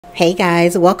Hey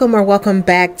guys, welcome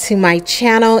back to my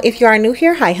channel. If you are new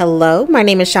here, hi, hello. My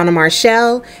name is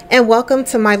ShannamarshelYT and welcome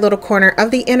to my little corner of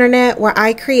the internet where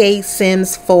I create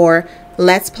Sims 4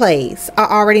 Let's Plays. I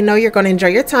already know you're going to enjoy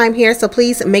your time here, so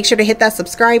please make sure to hit that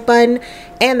subscribe button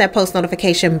and that post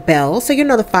notification bell so you're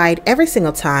notified every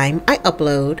single time I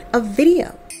upload a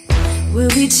video. We'll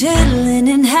be chilling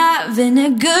and having a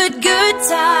good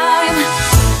time.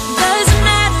 Doesn't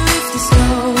matter if the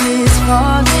snow is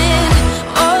falling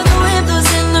or the wind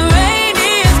blows and the rain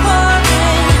is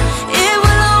pouring. It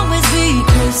will always be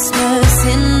Christmas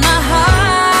in my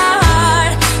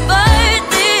heart. But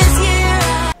this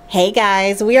year, hey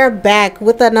guys, we are back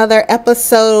with another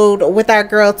episode with our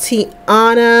girl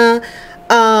Tiana.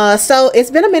 So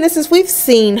it's been a minute since we've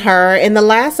seen her. In the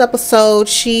last episode,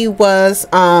 she was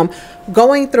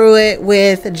going through it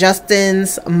with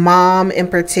Justin's mom in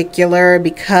particular,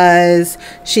 because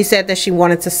she said that she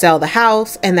wanted to sell the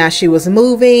house and that she was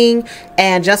moving,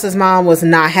 and Justin's mom was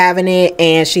not having it,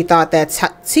 and she thought that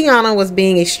Tiana was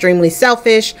being extremely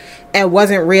selfish and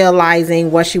wasn't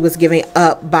realizing what she was giving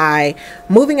up by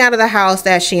moving out of the house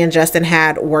that she and Justin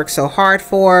had worked so hard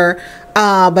for.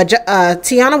 But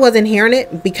Tiana wasn't hearing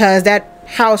it because that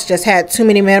house just had too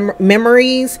many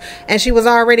memories, and she was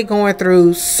already going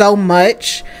through so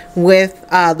much with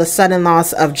the sudden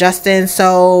loss of Justin,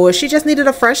 so she just needed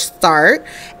a fresh start,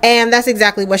 and that's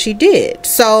exactly what she did.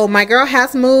 So my girl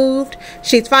has moved.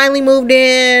 She's finally moved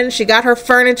in. She got her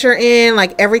furniture in,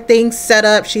 like everything's set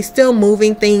up. She's still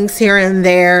moving things here and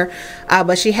there,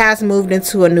 but she has moved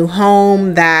into a new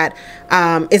home that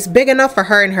is big enough for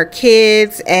her and her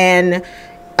kids, and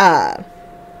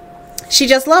she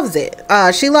just loves it.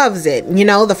 She loves it. You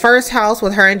know, the first house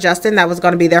with her and Justin, that was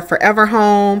going to be their forever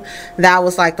home. That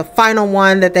was like the final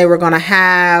one that they were going to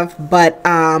have. But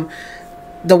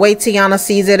the way Tiana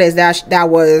sees it is that that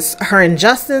was her and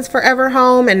Justin's forever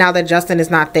home. And now that Justin is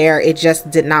not there, it just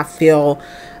did not feel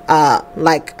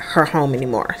like her home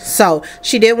anymore. So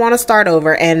she did want to start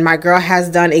over, and my girl has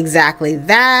done exactly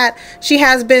that. She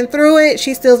has been through it.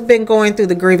 She's still been going through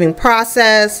the grieving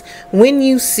process. When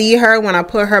you see her, when I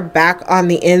put her back on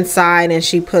the inside and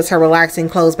she puts her relaxing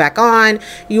clothes back on,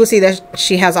 you will see that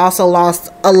she has also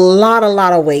lost a lot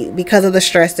of weight because of the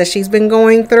stress that she's been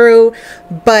going through.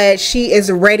 But she is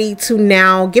ready to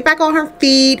now get back on her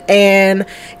feet and,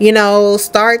 you know,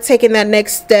 start taking that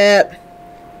next step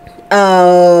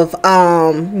of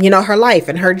you know, her life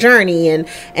and her journey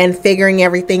and figuring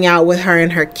everything out with her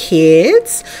and her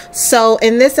kids. So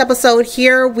in this episode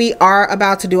here, we are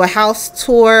about to do a house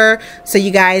tour so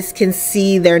you guys can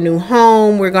see their new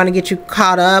home. We're going to get you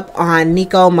caught up on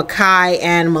Nico, Makai,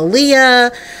 and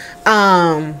Malia.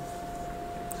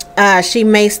 She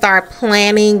may start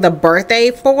planning the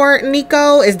birthday for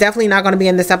Nico. It's definitely not going to be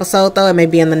in this episode though. It may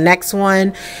be in the next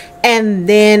one. And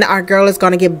then our girl is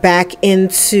going to get back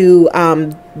into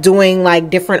doing like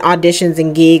different auditions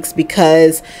and gigs,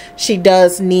 because she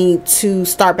does need to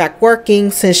start back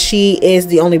working since she is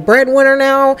the only breadwinner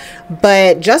now.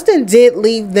 But Justin did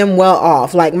leave them well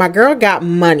off. Like, my girl got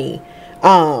money,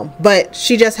 but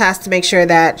she just has to make sure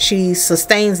that she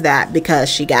sustains that because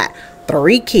she got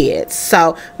 3 kids.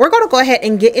 So we're going to go ahead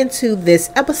and get into this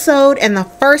episode, and the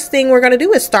first thing we're going to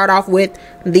do is start off with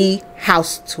the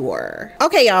house tour.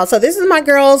 Okay, y'all, so this is my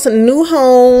girl's new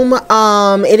home.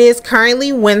 It is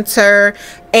currently winter,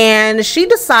 and she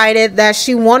decided that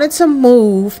she wanted to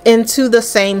move into the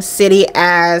same city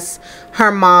as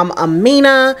her mom,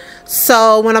 Amina.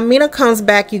 So when Amina comes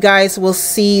back, you guys will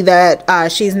see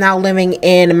that she's now living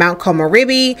in Mount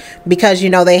Komaribi, because, you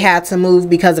know, they had to move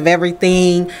because of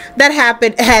everything that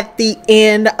happened at the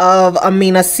end of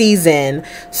Amina's season.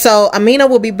 So Amina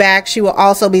will be back. She will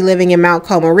also be living in Mount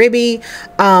Komaribi.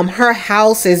 Her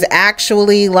house is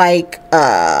actually like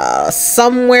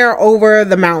somewhere over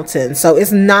the mountain, so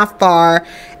it's not far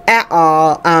at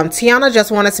all. Tiana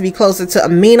just wanted to be closer to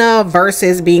Amina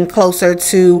versus being closer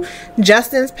to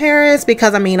Justin's parents,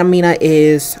 because I mean, Amina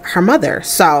is her mother.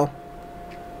 So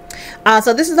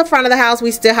this is the front of the house.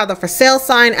 We still have the for sale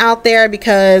sign out there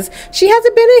because she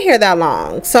hasn't been in here that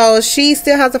long. So she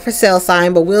still has a for sale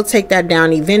sign, but we'll take that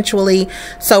down eventually.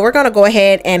 So we're going to go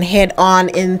ahead and head on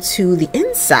into the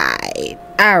inside.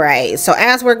 All right, so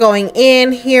as we're going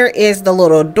in, here is the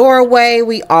little doorway.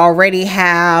 We already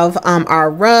have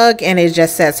our rug, and it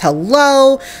just says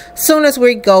hello. Soon as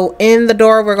we go in the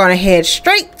door, we're going to head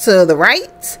straight to the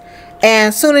right. And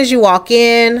as soon as you walk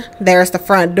in, there's the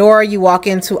front door. You walk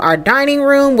into our dining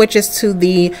room, which is to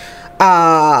the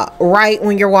right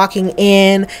when you're walking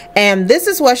in, and this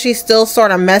is what she's still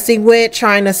sort of messing with,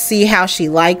 trying to see how she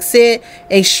likes it.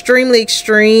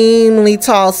 Extremely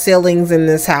tall ceilings in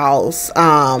this house,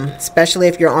 especially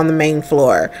if you're on the main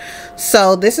floor.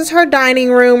 So this is her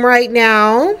dining room right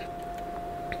now,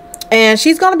 and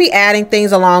she's going to be adding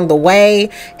things along the way,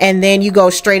 and then you go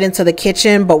straight into the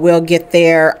kitchen, but we'll get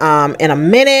there in a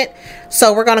minute.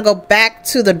 So we're going to go back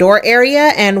to the door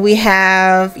area, and we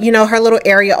have, you know, her little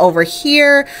area over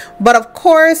here. But of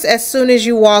course, as soon as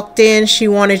you walked in, she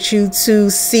wanted you to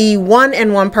see one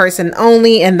person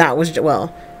only, and that was, well,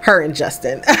 her and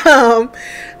Justin.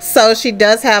 So she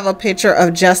does have a picture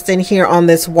of Justin here on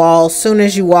this wall. As soon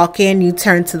as you walk in, you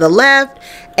turn to the left,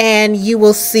 and you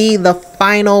will see the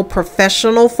final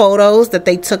professional photos that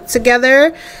they took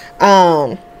together.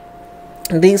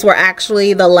 These were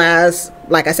actually the last,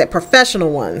 like I said,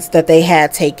 professional ones that they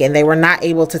had taken. They were not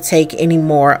able to take any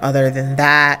more other than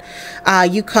that.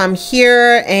 You come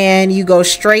here and you go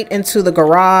straight into the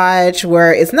garage,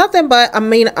 where it's nothing but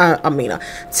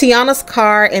Tiana's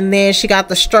car, and then she got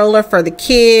the stroller for the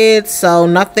kids, so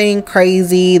nothing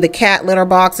crazy. The cat litter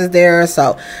box is there,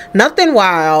 so nothing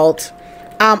wild.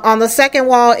 On the second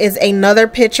wall is another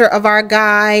picture of our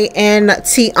guy and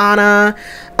Tiana.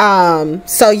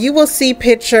 So you will see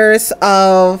pictures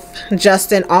of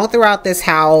Justin all throughout this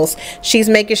house. She's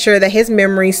making sure that his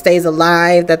memory stays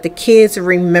alive, that the kids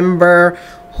remember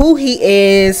who he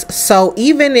is. So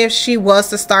even if she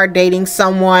was to start dating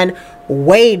someone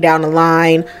way down the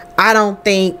line, I don't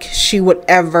think she would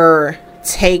ever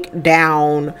take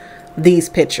down these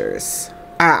pictures.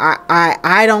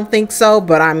 I don't think so,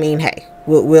 but I mean, hey,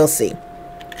 we'll see.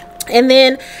 And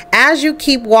then as you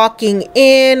keep walking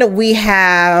in, we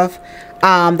have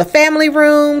the family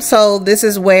room. So this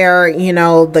is where, you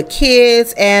know, the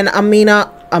kids and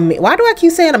why do I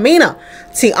keep saying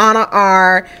Tiana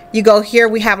are. You go here,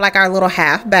 we have like our little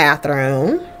half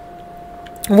bathroom,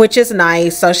 which is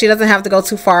nice. So she doesn't have to go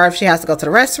too far if she has to go to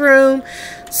the restroom.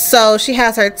 So she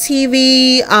has her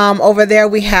TV. Over there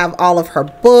we have all of her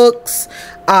books.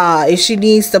 If she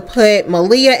needs to put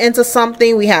Malia into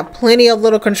something, we have plenty of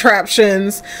little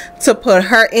contraptions to put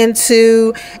her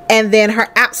into. And then her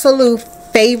absolute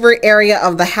favorite area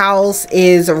of the house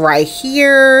is right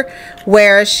here,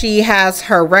 where she has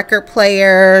her record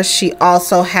player. She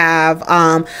also have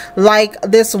like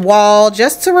this wall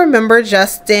just to remember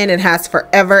Justin. It has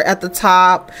forever at the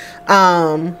top.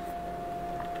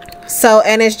 So,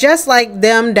 and it's just like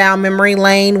them down memory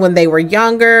lane when they were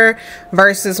younger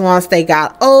versus once they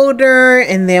got older,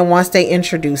 and then once they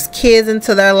introduced kids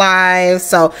into their lives.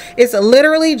 So it's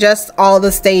literally just all the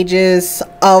stages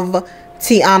of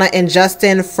Tiana and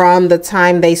Justin from the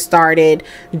time they started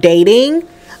dating.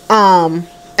 And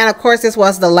of course, this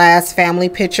was the last family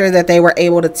picture that they were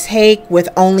able to take with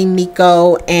only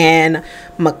Nico and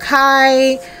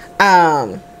Makai.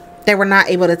 They were not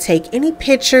able to take any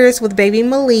pictures with baby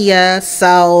Malia,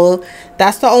 so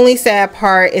that's the only sad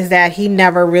part, is that he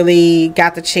never really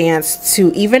got the chance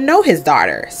to even know his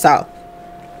daughter. So,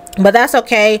 but that's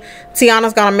okay.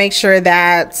 Tiana's gonna make sure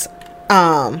that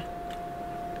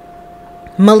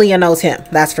Malia knows him,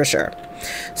 that's for sure.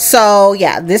 So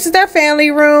yeah, this is their family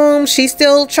room. She's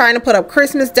still trying to put up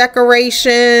Christmas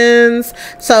decorations,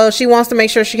 so she wants to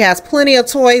make sure she has plenty of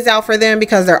toys out for them,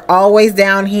 because they're always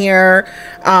down here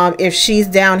if she's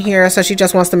down here. So she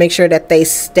just wants to make sure that they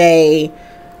stay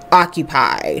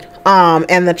occupied.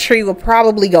 And the tree will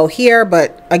probably go here,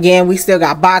 but again, we still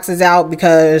got boxes out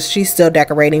because she's still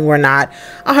decorating. We're not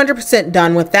 100%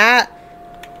 done with that.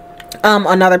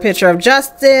 Another picture of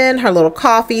Justin, her little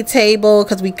coffee table,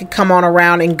 because we could come on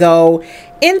around and go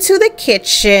into the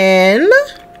kitchen.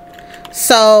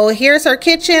 So here's her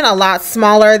kitchen, a lot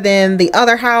smaller than the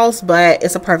other house, but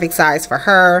it's a perfect size for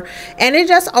her, and it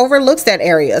just overlooks that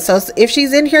area. So if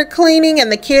she's in here cleaning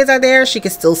and the kids are there, she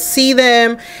can still see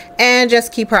them and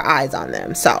just keep her eyes on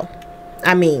them. So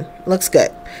I mean, looks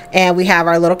good. And we have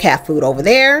our little cat food over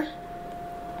there.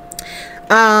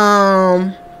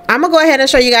 I'm gonna go ahead and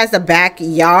show you guys the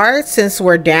backyard since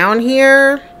we're down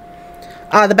here.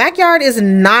 The backyard is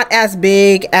not as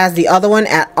big as the other one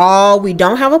at all. We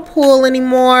don't have a pool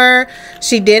anymore.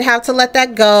 She did have to let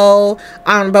that go.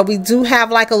 But we do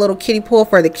have like a little kiddie pool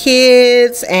for the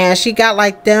kids, and she got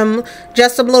like them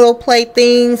just some little play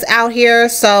things out here.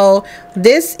 So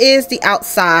this is the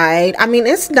outside. I mean,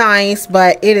 it's nice,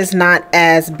 but it is not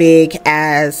as big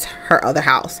as her other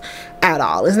house at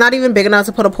all. It's not even big enough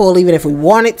to put a pool even if we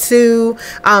wanted to.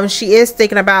 She is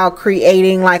thinking about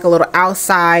creating like a little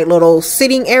outside little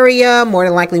sitting area, more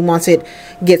than likely once it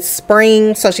gets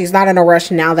spring, so she's not in a rush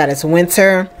now that it's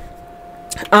winter.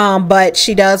 But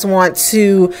she does want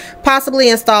to possibly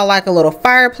install like a little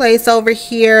fireplace over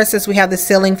here, since we have the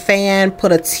ceiling fan,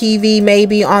 put a TV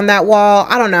maybe on that wall.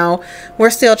 I don't know, we're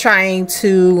still trying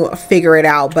to figure it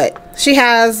out, but she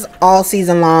has all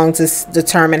season long to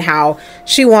determine how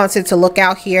she wants it to look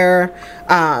out here.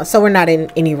 So we're not in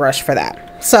any rush for that.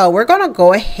 So we're gonna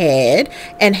go ahead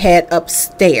and head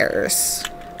upstairs.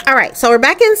 All right, so we're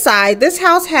back inside. This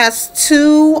house has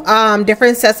two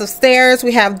different sets of stairs.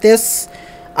 We have this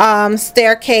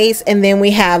staircase, and then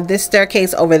we have this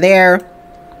staircase over there.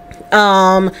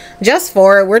 Just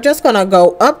for it, we're just gonna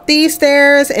go up these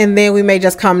stairs, and then we may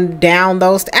just come down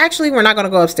those. Actually, we're not gonna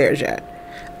go upstairs yet.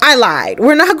 I lied.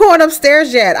 We're not going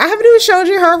upstairs yet. I haven't even showed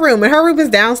you her room, and her room is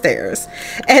downstairs,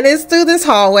 and it's through this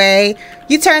hallway.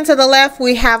 You turn to the left,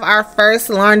 we have our first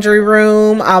laundry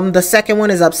room. The second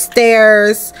one is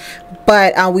upstairs,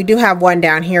 but we do have one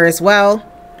down here as well.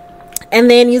 And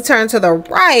then you turn to the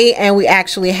right, and we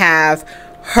actually have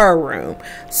her room.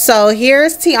 So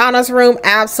here's Tiana's room.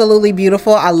 Absolutely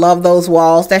beautiful. I love those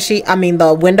walls that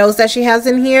the windows that she has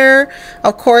in here.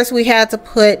 Of course, we had to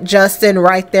put Justin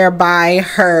right there by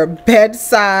her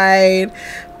bedside.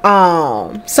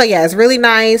 So yeah, it's really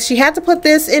nice. She had to put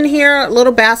this in here, a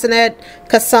little bassinet,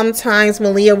 because sometimes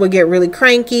Malia would get really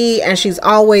cranky, and she's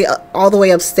all the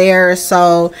way upstairs.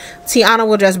 So Tiana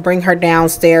will just bring her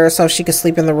downstairs so she could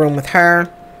sleep in the room with her.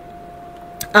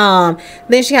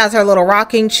 Then she has her little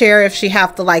rocking chair. If she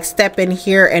have to like step in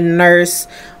here and nurse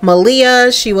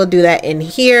Malia, she will do that in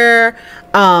here.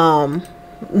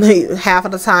 Half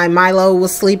of the time Milo will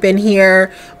sleep in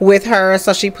here with her,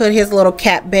 so she put his little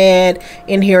cat bed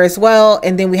in here as well.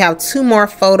 And then we have two more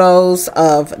photos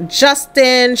of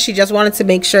Justin. She just wanted to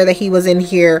make sure that he was in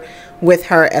here with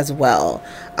her as well.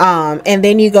 And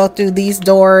then you go through these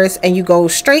doors and you go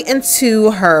straight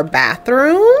into her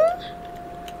bathroom.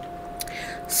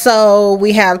 So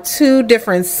we have two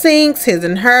different sinks, his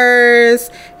and hers.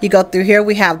 You go through here,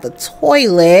 we have the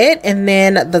toilet, and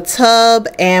then the tub,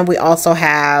 and we also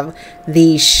have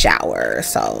the shower.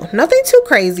 So nothing too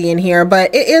crazy in here,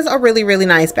 but it is a really, really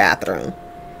nice bathroom.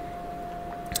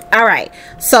 All right,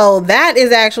 so that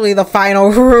is actually the final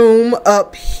room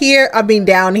up here,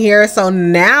 down here. So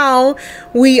now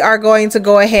we are going to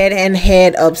go ahead and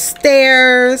head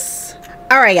upstairs.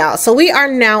 All right, y'all, so we are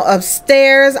now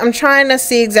upstairs. I'm trying to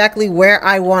see exactly where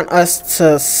I want us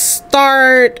to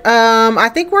start. I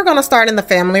think we're gonna start in the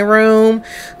family room.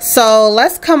 So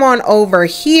let's come on over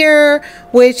here,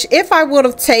 which if I would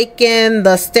have taken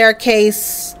the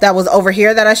staircase that was over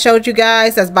here that I showed you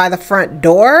guys, that's by the front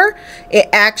door, it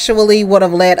actually would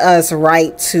have led us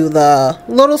right to the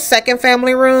little second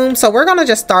family room. So we're gonna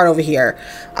just start over here.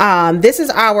 This is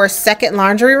our second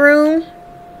laundry room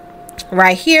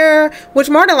right here, which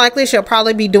more than likely she'll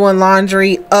probably be doing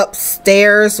laundry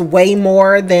upstairs way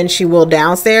more than she will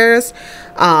downstairs,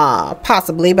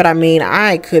 possibly, but I mean,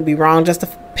 I could be wrong, just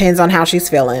depends on how she's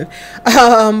feeling.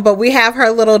 But we have her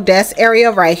little desk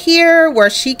area right here where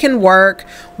she can work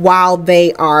while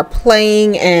they are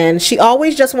playing, and she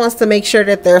always just wants to make sure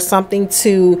that there's something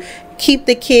to keep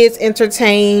the kids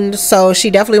entertained. So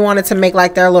she definitely wanted to make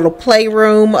like their little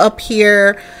playroom up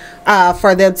here,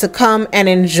 for them to come and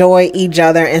enjoy each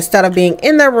other. Instead of being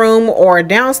in their room or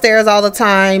downstairs all the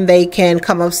time, they can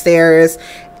come upstairs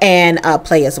and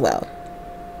play as well.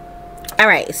 All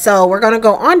right, so we're gonna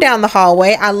go on down the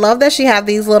hallway. I love that she have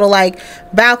these little like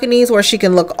balconies where she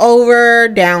can look over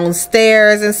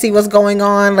downstairs and see what's going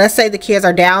on. Let's say the kids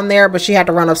are down there, but she had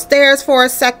to run upstairs for a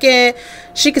second.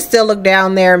 She can still look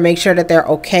down there, make sure that they're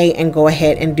okay, and go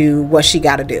ahead and do what she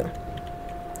got to do.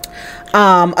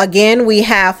 Again, we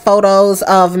have photos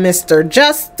of Mr.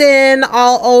 Justin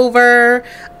all over.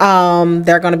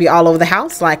 They're going to be all over the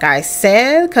house, like I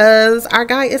said, because our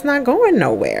guy is not going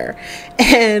nowhere.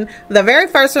 And the very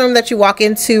first room that you walk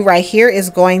into right here is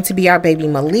going to be our baby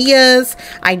Malia's.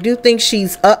 I do think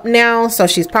she's up now, so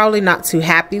she's probably not too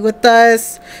happy with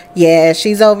us. Yeah,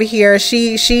 she's over here.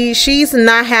 She's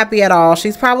not happy at all.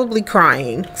 She's probably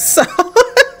crying. So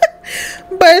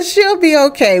but she'll be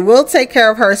okay. We'll take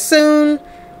care of her soon.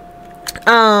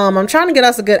 I'm trying to get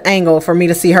us a good angle for me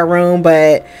to see her room,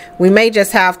 but we may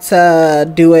just have to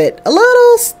do it a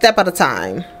little step at a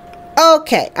time.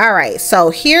 Okay, all right, so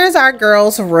here's our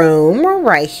girl's room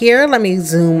right here. Let me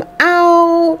zoom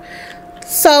out.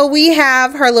 So we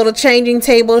have her little changing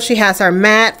table. She has her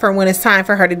mat for when it's time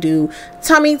for her to do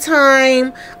tummy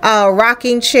time,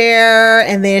 rocking chair,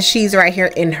 and then she's right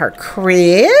here in her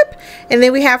crib. And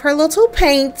then we have her little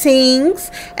paintings.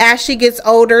 As she gets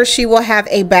older, she will have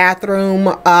a bathroom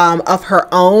of her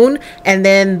own, and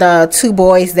then the two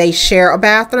boys, they share a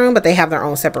bathroom, but they have their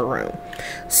own separate room.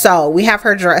 So we have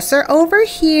her dresser over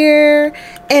here,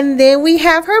 and then we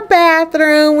have her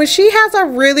bathroom, which she has a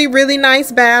really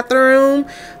nice bathroom.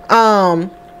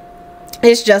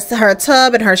 It's just her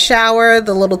tub and her shower,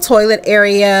 the little toilet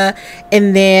area,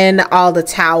 and then all the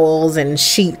towels and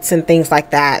sheets and things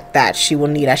like that that she will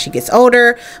need as she gets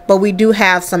older. But we do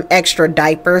have some extra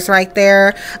diapers right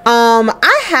there.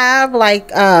 I have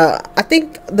like I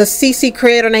think the CC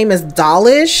creator name is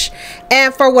Dollish,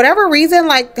 and for whatever reason,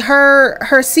 like her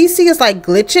CC is like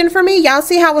glitching for me. Y'all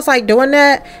see how it's like doing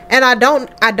that? And I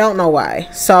don't know why.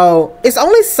 So it's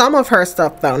only some of her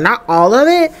stuff though, not all of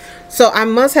it. So I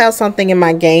must have something in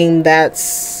my game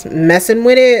that's messing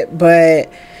with it, but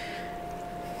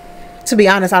to be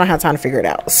honest, I don't have time to figure it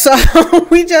out. So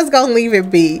we just gonna leave it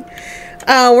be.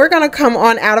 We're gonna come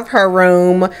on out of her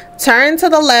room, turn to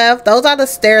the left. Those are the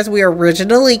stairs we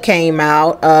originally came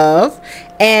out of.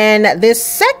 And this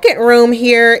second room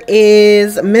here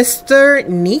is Mr.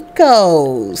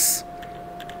 Nico's.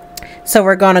 So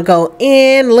we're gonna go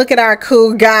in. Look at our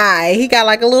cool guy. He got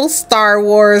like a little Star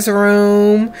Wars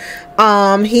room.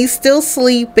 He's still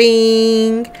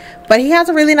sleeping, but he has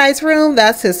a really nice room.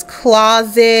 That's his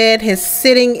closet, his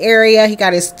sitting area. He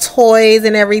got his toys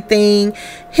and everything,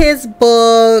 his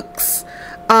books.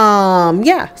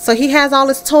 Yeah, so he has all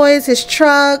his toys, his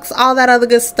trucks, all that other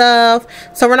good stuff.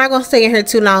 So we're not gonna stay in here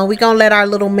too long. We're gonna let our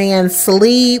little man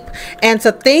sleep. And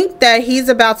to think that he's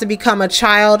about to become a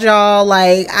child, y'all,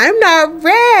 like, I'm not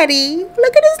ready.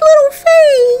 Look at his little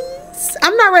face.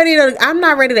 I'm not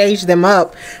ready to age them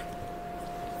up,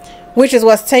 which is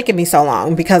what's taking me so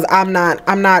long, because I'm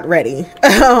not ready.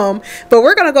 But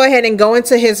we're gonna go ahead and go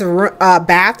into his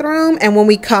bathroom, and when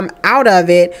we come out of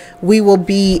it, we will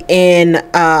be in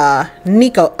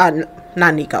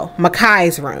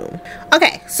Makai's room.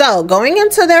 Okay, so going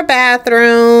into their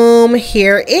bathroom,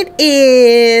 here it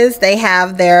is. They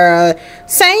have their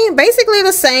basically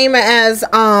the same as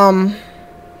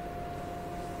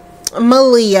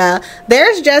Malia.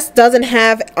 Theirs just doesn't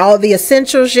have all the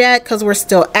essentials yet because we're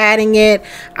still adding it.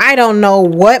 I don't know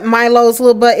what Milo's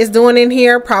little butt is doing in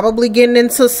here, probably getting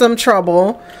into some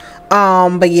trouble.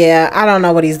 But yeah, I don't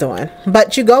know what he's doing.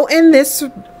 But you go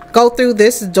through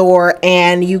this door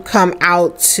and you come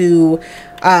out to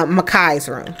Makai's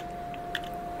room.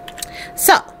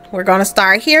 So we're gonna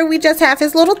start here. We just have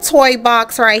his little toy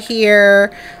box right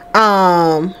here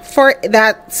for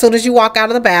that as soon as you walk out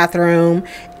of the bathroom.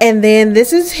 And then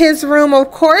this is his room. Of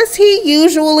course, he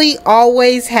usually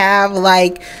always have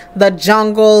like the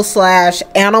jungle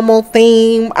 / animal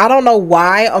theme. I don't know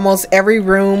why almost every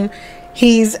room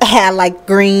he's had like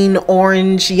green,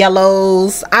 orange,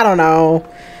 yellows. I don't know.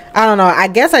 I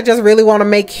guess I just really want to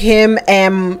make him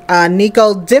and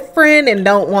Nico different and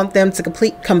don't want them to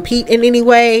compete in any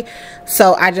way.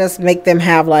 So I just make them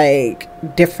have like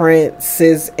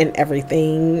differences in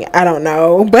everything. I don't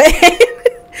know, but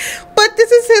but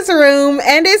this is his room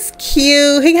and it's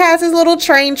cute. He has his little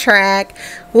train track,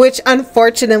 which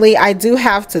unfortunately I do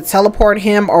have to teleport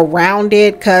him around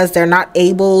it because they're not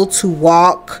able to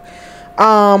walk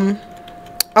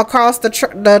across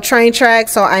the train track.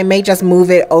 So I may just move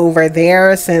it over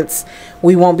there since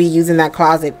we won't be using that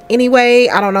closet anyway.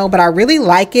 I don't know, but I really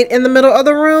like it in the middle of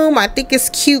the room. I think it's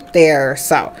cute there.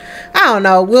 So I don't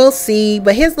know, we'll see.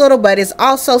 But his little butt is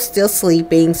also still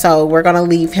sleeping, so we're gonna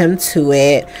leave him to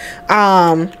it.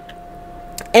 And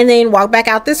then walk back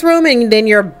out this room, and then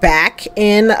you're back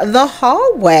in the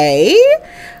hallway.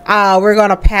 We're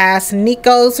gonna pass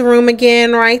Nico's room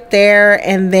again right there,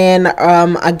 and then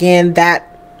again that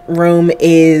room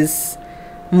is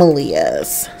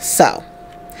Malia's. So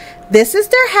this is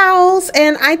their house,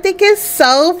 and I think it's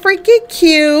so freaking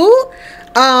cute.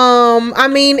 I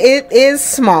mean, it is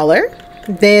smaller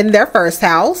than their first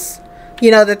house,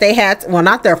 you know, that they had. Well,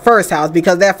 not their first house,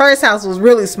 because their first house was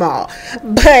really small,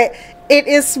 but it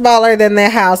is smaller than the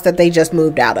house that they just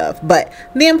moved out of. But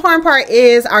the important part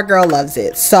is our girl loves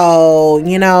it. So,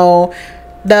 you know,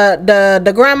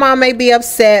 the grandma may be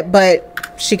upset, but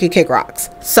she could kick rocks.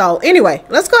 So anyway,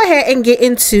 let's go ahead and get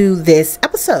into this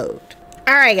episode.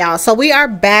 All right, y'all, so we are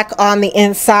back on the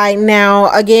inside now.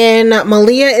 Again,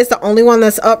 Malia is the only one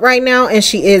that's up right now, and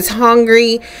she is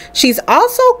hungry. She's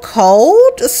also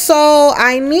cold, so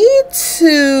I need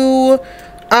to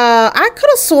I could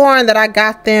have sworn that I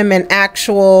got them an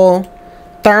actual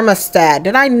thermostat.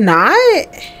 Did I not?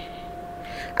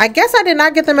 I guess I did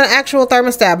not get them an actual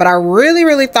thermostat, but I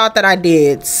really thought that I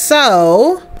did.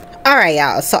 So all right,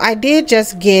 y'all, so I did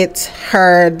just get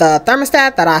her the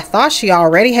thermostat that I thought she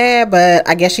already had, but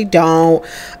I guess she don't.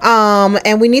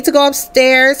 And we need to go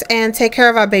upstairs and take care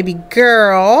of our baby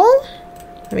girl.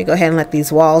 Let me go ahead and let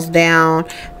these walls down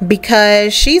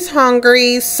because she's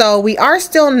hungry. So we are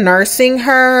still nursing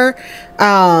her.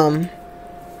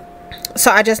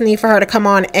 So I just need for her to come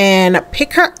on and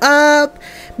pick her up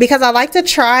because I like to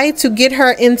try to get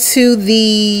her into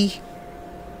the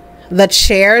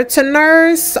chair to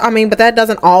nurse. I mean, but that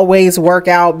doesn't always work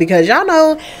out because y'all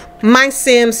know my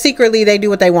Sims secretly they do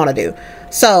what they want to do.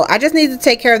 So I just need to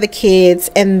take care of the kids,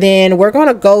 and then we're going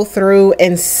to go through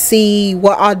and see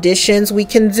what auditions we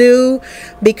can do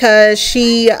because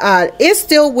she is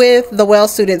still with the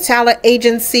Well-Suited Talent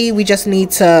Agency. We just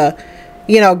need to,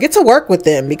 you know, get to work with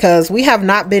them because we have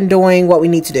not been doing what we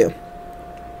need to do.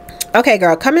 Okay,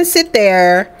 girl, come and sit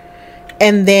there.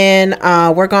 And then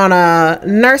we're gonna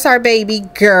nurse our baby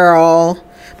girl.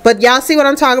 But y'all see what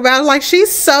I'm talking about? Like,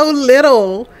 she's so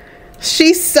little.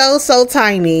 She's so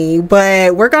tiny.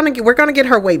 But we're gonna get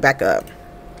her weight back up.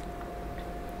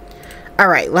 All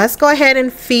right, let's go ahead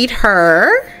and feed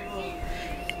her.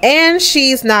 And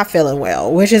she's not feeling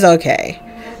well, which is okay.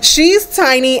 She's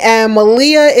tiny and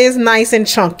Malia is nice and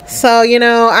chunky. So, you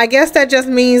know, I guess that just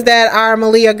means that our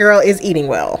Malia girl is eating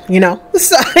well, you know?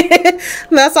 So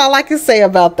that's all I can say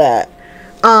about that.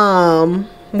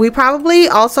 We probably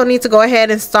also need to go ahead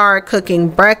and start cooking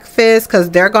breakfast because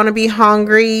they're going to be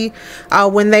hungry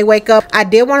when they wake up. I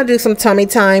did want to do some tummy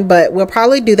time, but we'll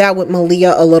probably do that with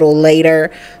Malia a little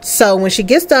later. So when she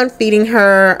gets done feeding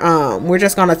her, we're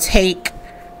just going to take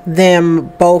them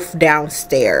both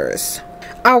downstairs.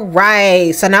 All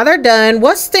right, so now they're done.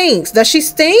 What stinks? Does she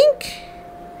stink?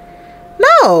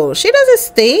 No, she doesn't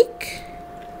stink.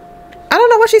 I don't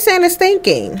know what she's saying is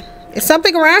stinking. Is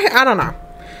something around here? I don't know.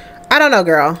 I don't know,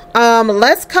 girl.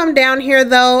 Let's come down here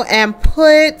though and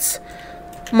put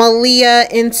Malia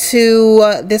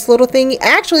into this little thing.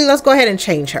 Actually, let's go ahead and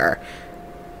change her.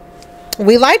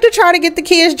 We like to try to get the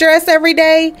kids dressed every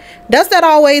day. Does that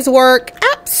always work?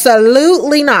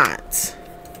 Absolutely not.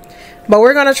 But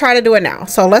we're going to try to do it now.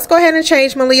 So let's go ahead and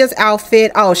change Malia's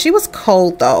outfit. Oh, she was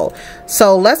cold though.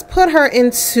 So let's put her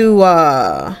into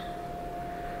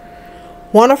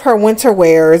one of her winter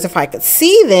wears if I could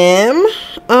see them.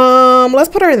 Let's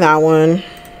put her in that one.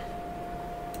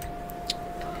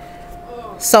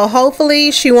 So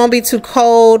hopefully she won't be too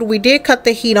cold. We did cut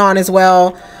the heat on as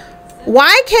well.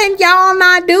 Why can y'all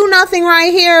not do nothing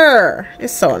right here?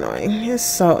 It's so annoying. It's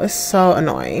so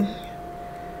annoying.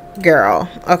 Girl,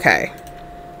 okay.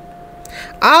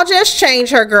 I'll just change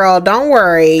her, girl. Don't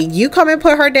worry. You come and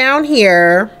put her down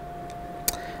here.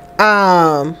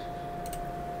 And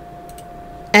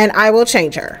I will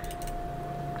change her.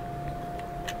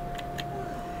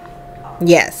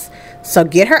 Yes. So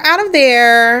get her out of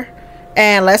there.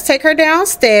 And let's take her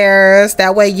downstairs.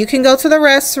 That way you can go to the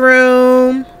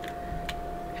restroom.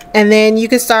 And then you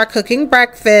can start cooking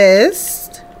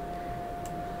breakfast.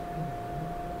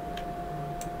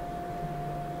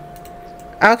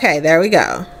 Okay, there we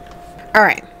go. All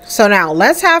right, so now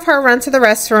let's have her run to the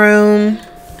restroom.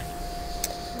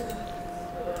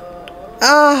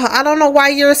 Oh, I don't know why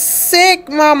you're sick,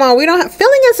 Mama. We don't have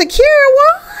feeling insecure.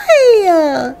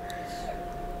 Why?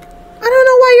 I don't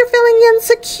know why you're feeling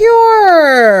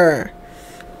insecure.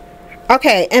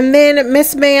 Okay, and then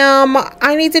Miss Ma'am,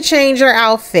 I need to change your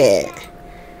outfit.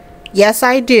 Yes,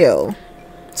 I do.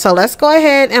 So let's go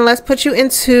ahead and let's put you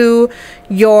into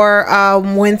your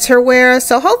winter wear.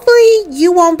 So hopefully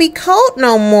you won't be cold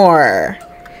no more.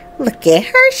 Look at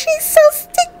her. She's so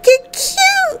stinking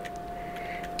cute.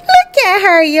 Look at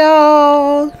her,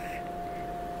 y'all.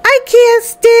 I can't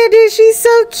stand it. She's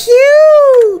so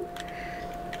cute.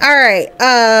 All right.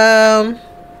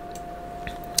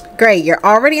 Great. You're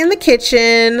already in the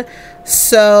kitchen.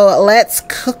 So let's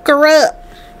cook her up.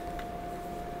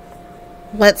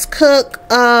 Let's cook.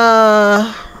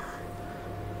 I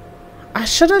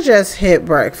should have just hit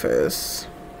breakfast.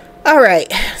 All right,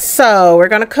 so we're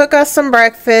gonna cook us some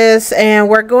breakfast, and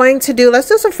we're going to do, let's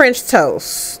do some French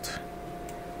toast.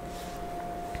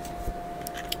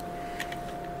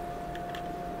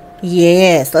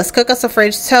 Yes, let's cook us a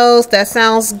French toast. That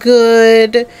sounds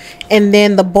good. And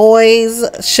then the boys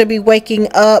should be waking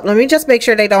up. Let me just make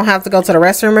sure they don't have to go to the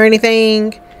restroom or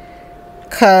anything,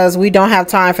 because we don't have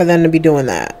time for them to be doing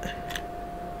that.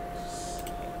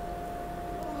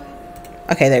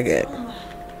 Okay, they're good.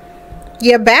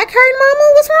 Your back hurt,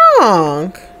 Mama? What's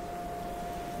wrong?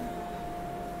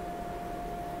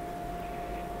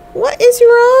 What is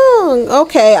wrong?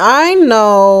 Okay, I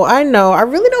know. I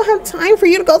really don't have time for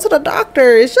you to go to the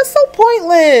doctor. It's just so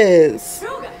pointless.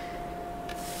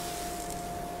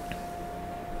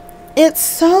 It's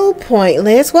so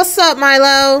pointless. What's up,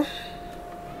 Milo?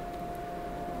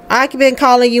 I've been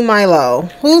calling you Milo.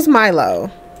 Who's Milo?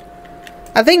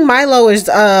 I think Milo is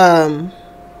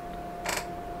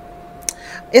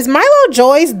Milo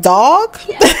Joy's dog?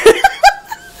 Yeah.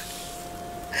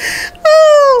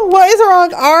 Oh, what is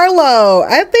wrong, Arlo?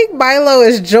 I think Milo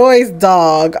is Joy's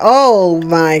dog. Oh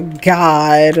my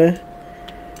god.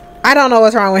 I don't know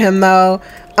what's wrong with him though.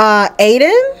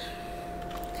 Aiden?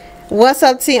 What's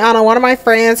up, Tiana? One of my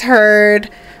friends heard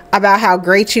about how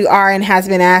great you are and has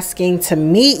been asking to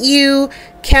meet you.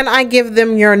 Can I give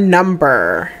them your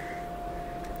number?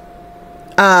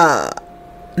 No.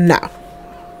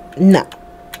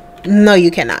 No,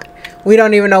 you cannot. We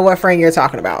don't even know what friend you're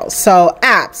talking about. So,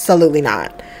 absolutely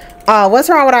not. What's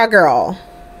wrong with our girl?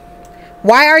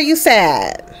 Why are you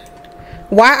sad?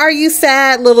 Why are you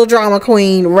sad, little drama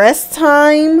queen? Rest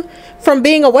time from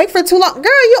being awake for too long. Girl,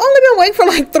 you only been awake for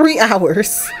like 3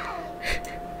 hours.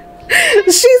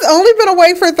 She's only been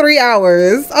awake for 3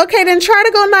 hours. Okay, then try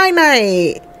to go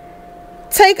night-night.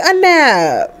 Take a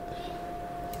nap.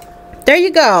 There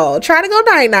you go. Try to go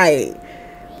night-night.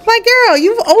 Like, girl,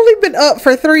 you've only been up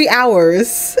for 3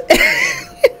 hours. And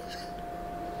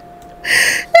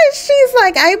she's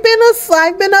like, I've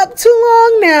been up too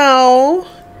long now.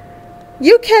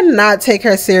 You cannot take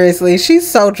her seriously. She's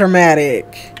so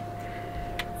dramatic.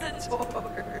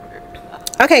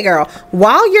 Okay, girl,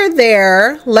 while you're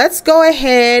there, let's go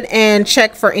ahead and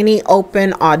check for any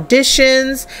open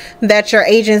auditions that your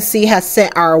agency has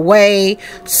sent our way,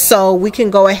 so we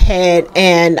can go ahead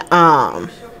and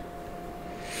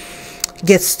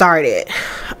get started.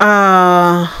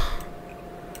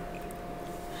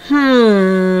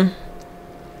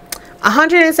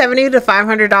 $170 to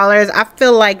 $500. I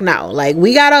feel like no, like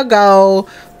we gotta go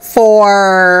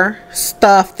for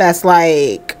stuff that's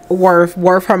like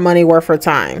worth her money, worth her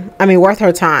time. I mean, worth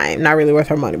her time, not really worth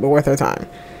her money, but worth her time.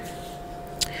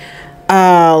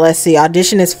 Let's see,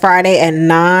 audition is Friday at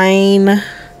 9,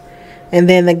 and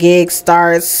then the gig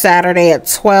starts Saturday at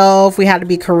 12. We had to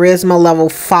be charisma level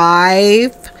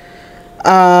 5.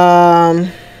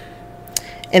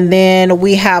 And then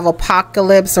we have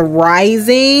Apocalypse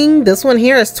Rising. This one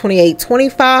here is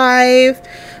 28.25.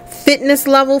 Fitness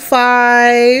level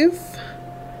 5.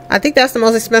 I think that's the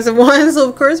most expensive one, so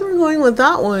of course we're going with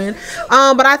that one.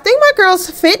 But I think my girl's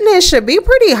fitness should be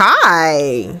pretty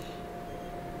high,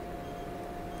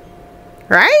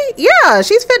 right? Yeah,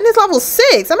 she's fitness level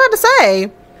 6. I'm about to say,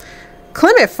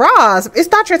 Clement Frost, it's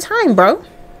not your time, bro.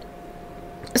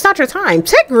 It's not your time.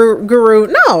 Tech guru,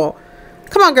 no.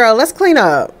 Come on, girl, let's clean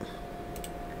up.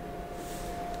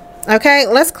 Okay,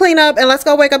 let's clean up and let's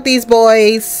go wake up these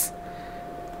boys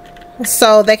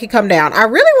so they can come down. I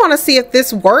really want to see if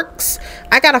this works.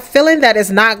 I got a feeling that it's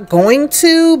not going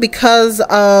to because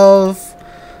of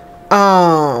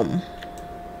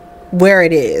where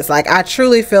it is. Like, I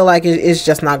truly feel like it's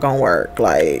just not gonna work,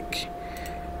 like,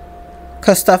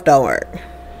 cause stuff don't work.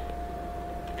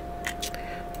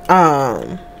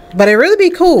 But it really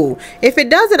be cool. If it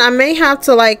doesn't, I may have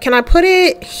to, like, can I put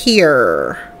it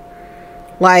here?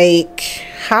 Like,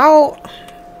 how?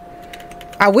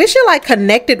 I wish it like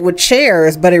connected with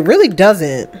chairs, but it really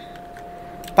doesn't.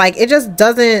 Like, it just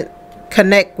doesn't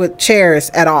connect with chairs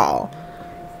at all.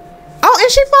 Oh,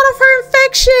 and she fought off her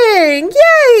infection.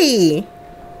 Yay!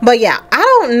 But yeah, I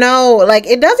don't know. Like,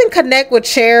 it doesn't connect with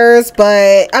chairs,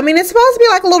 but I mean, it's supposed to be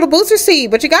like a little booster seat,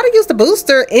 but you got to use the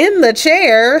booster in the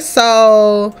chair.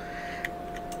 So,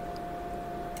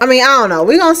 I mean, I don't know.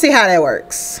 We're going to see how that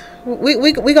works.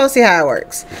 We going to see how it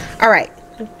works. All right.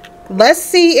 Let's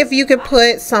see if you could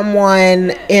put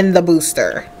someone in the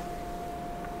booster.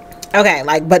 Okay,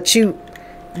 like, but you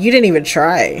didn't even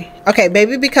try. Okay,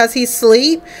 maybe because he's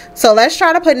asleep. So let's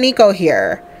try to put Nico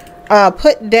here.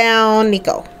 Put down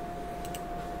Nico.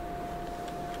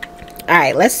 All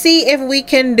right, let's see if we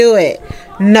can do it.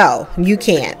 No, you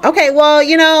can't. Okay, well,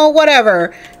 you know,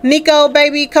 whatever. Nico,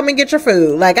 baby, come and get your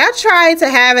food. Like, I tried to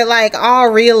have it like all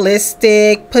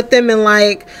realistic, put them in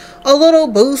like a little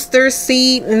booster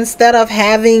seat instead of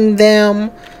having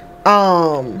them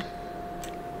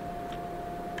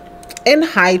in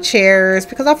high chairs,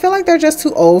 because I feel like they're just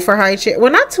too old for high chairs.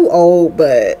 Well, not too old,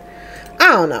 but I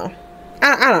don't know.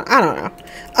 I don't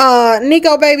know.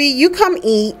 Nico, baby, you come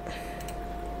eat.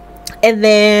 And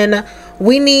then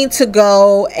we need to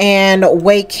go and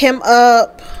wake him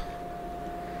up.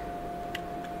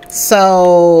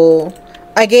 So,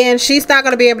 again, she's not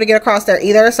going to be able to get across there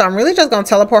either. So, I'm really just going to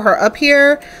teleport her up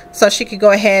here so she could go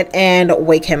ahead and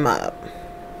wake him up.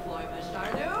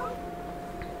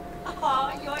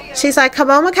 She's like, come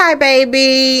on, Makai,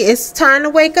 baby. It's time to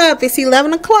wake up. It's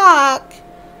 11 o'clock.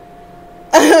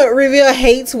 Reveal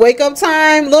hates wake up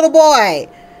time. Little boy,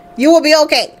 you will be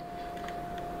okay.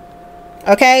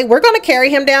 Okay, we're going to carry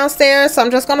him downstairs. So I'm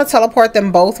just going to teleport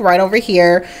them both right over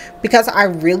here because I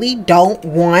really don't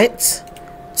want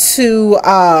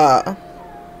to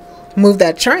move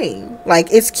that train.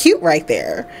 Like, it's cute right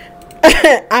there.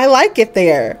 I like it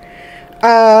there.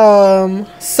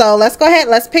 So let's go ahead,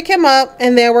 let's pick him up,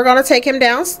 and then we're going to take him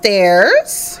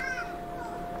downstairs.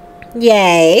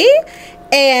 Yay.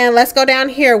 And let's go down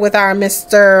here with our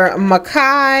Mr.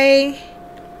 Makai.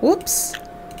 Whoops.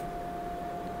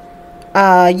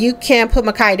 You can put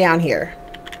Makai down here.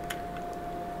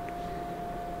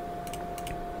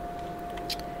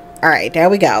 All right, there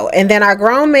we go. And then our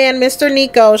grown man, Mr.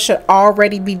 Nico, should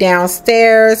already be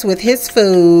downstairs with his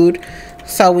food.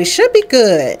 So we should be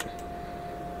good.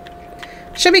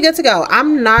 Should be good to go.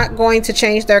 I'm not going to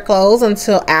change their clothes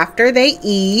until after they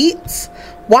eat.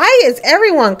 Why is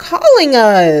everyone calling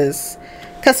us?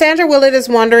 Cassandra Willett is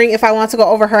wondering if I want to go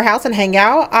over her house and hang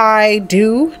out. I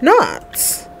do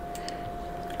not.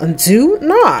 Do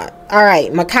not. All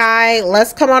right, Makai,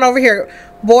 let's come on over here.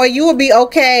 Boy, you will be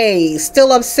okay.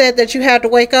 Still upset that you had to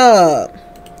wake up.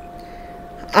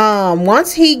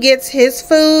 Once he gets his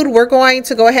food, we're going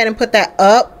to go ahead and put that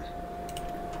up,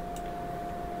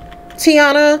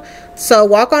 Tiana. So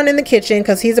walk on in the kitchen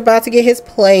because he's about to get his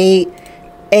plate.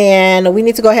 And we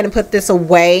need to go ahead and put this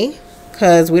away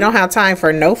because we don't have time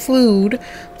for no food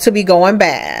to be going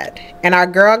bad. And our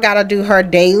girl got to do her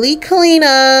daily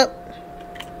cleanup.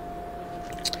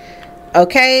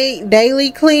 Okay,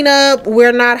 daily cleanup.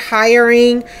 We're not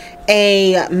hiring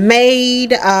a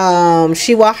maid.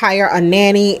 She will hire a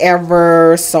nanny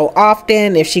ever so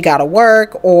often if she gotta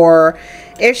work or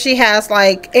if she has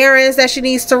like errands that she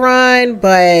needs to run,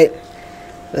 but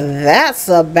that's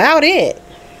about it.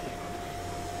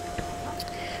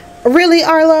 Really,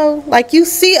 Arlo? Like, you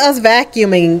see us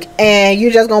vacuuming and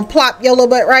you're just gonna plop your little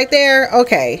butt right there?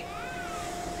 Okay.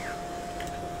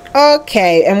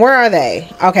 Okay, and where are they?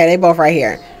 Okay, they both right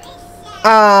here.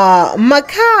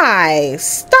 Makai,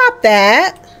 stop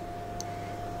that.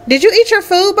 Did you eat your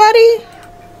food, buddy?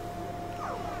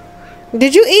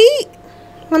 Did you eat?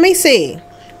 Let me see.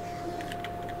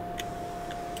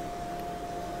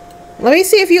 Let me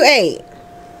see if you ate.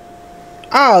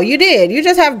 Oh, you did. You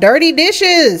just have dirty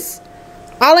dishes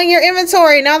all in your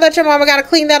inventory. Now that your mama got to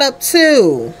clean that up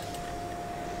too.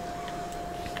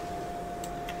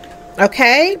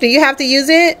 Okay, do you have to use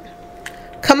it?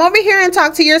 Come over here and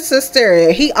talk to your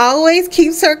sister. He always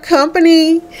keeps her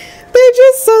company. They're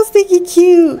just so stinky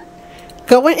cute.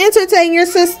 Go and entertain your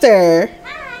sister.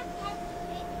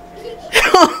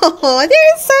 Oh,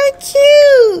 they're so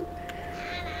cute.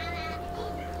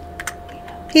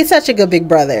 He's such a good big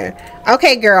brother.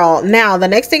 Okay, girl. Now, the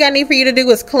next thing I need for you to do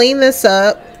is clean this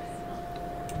up.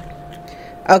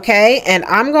 Okay, and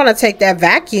I'm going to take that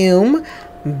vacuum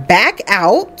back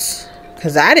out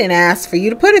because I didn't ask for you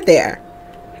to put it there.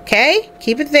 Okay,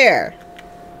 keep it there.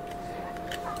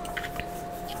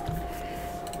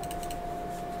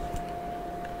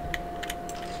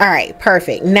 All right,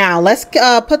 perfect. Now let's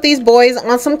put these boys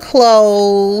on some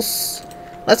clothes.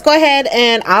 Let's go ahead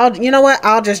and you know what,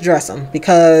 I'll just dress them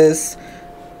because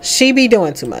she be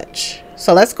doing too much.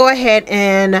 So let's go ahead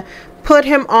and put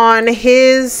him on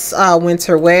his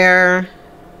winter wear,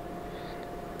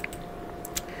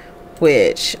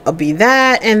 which will be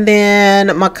that. And then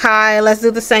Makai, let's do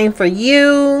the same for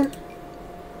you.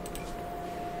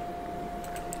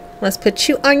 Let's put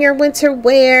you on your winter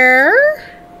wear.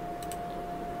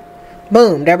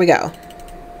 Boom, there we go.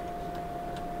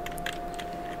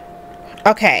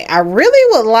 Okay, I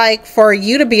really would like for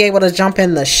you to be able to jump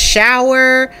in the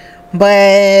shower,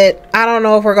 but I don't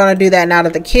know if we're going to do that now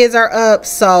that the kids are up.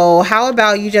 So how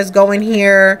about you just go in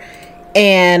here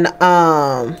and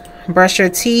brush your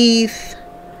teeth,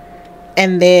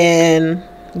 and then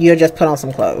you'll just put on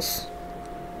some clothes.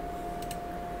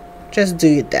 Just do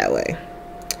it that way.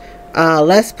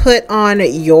 Let's put on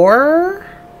your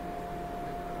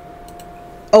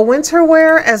winter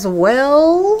wear as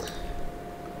well.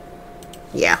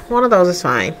 Yeah, one of those is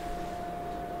fine.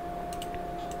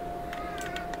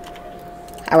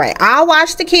 All right, I'll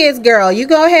watch the kids, girl. You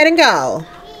go ahead and go.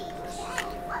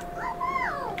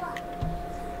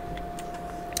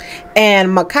 And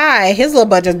Makai, his little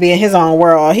butt just be in his own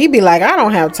world. He'd be like, I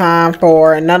don't have time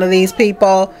for none of these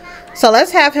people. So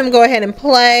let's have him go ahead and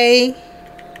play.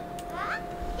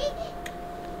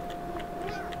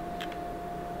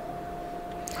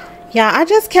 Yeah, I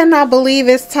just cannot believe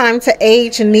it's time to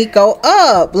age Nico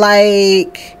up.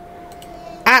 Like,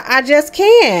 I just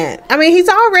can't. I mean, he's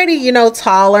already, you know,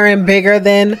 taller and bigger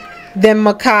than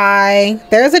Makai.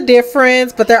 There's a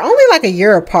difference, but they're only like a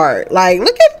year apart. Like,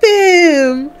 look at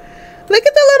them. Look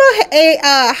at the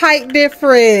little height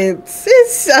difference.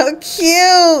 It's so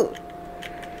cute.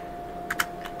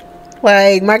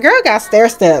 Like, my girl got stair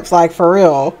steps, like, for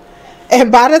real. And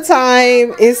by the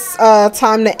time it's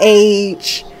time to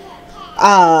age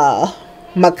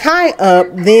Makai up,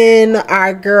 then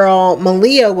our girl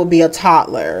Malia will be a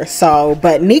toddler. So,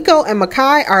 but Nico and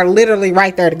Makai are literally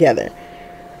right there together.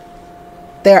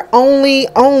 They're only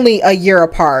a year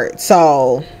apart.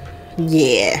 So,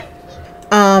 yeah.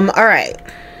 All right.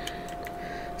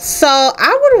 So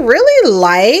I would really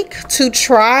like to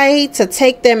try to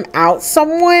take them out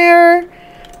somewhere.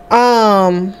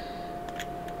 I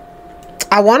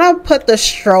want to put the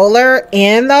stroller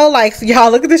in though. Like,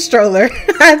 y'all, look at the stroller.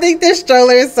 I think this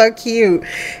stroller is so cute.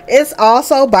 It's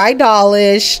also by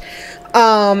Dawlish.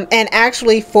 And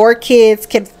actually 4 kids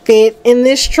can fit in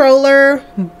this stroller,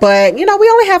 but you know, we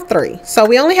only have 3. So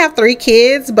we only have 3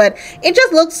 kids, but it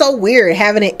just looks so weird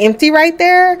having it empty right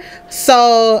there.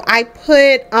 So I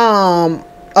put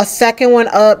a second one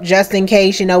up just in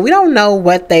case, you know, we don't know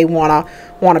what they want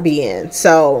to be in.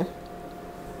 So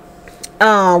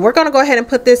we're gonna go ahead and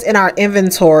put this in our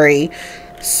inventory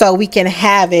so we can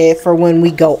have it for when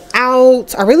we go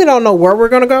out. I really don't know where we're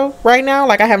gonna go right now.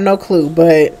 Like, I have no clue,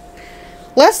 but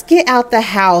let's get out the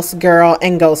house, girl,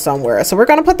 and go somewhere. So we're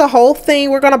gonna put the whole thing,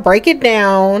 we're gonna break it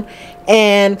down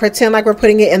and pretend like we're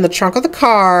putting it in the trunk of the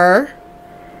car.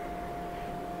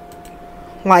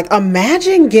 Like,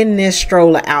 imagine getting this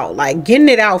stroller out, like getting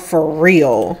it out for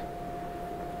real.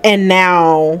 And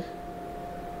now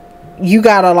you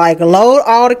gotta like load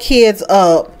all the kids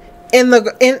up in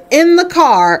the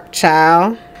car,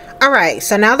 child. All right,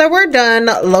 so now that we're done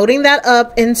loading that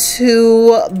up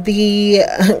into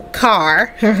the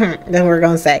car, then we're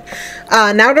gonna say,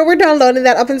 now that we're done loading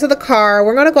that up into the car,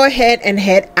 we're gonna go ahead and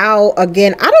head out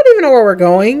again. I don't even know where we're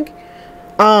going.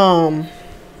 I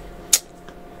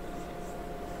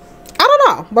don't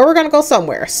know, but we're gonna go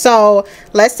somewhere. So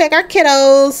let's take our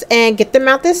kiddos and get them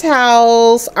out this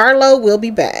house. Arlo will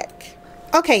be back.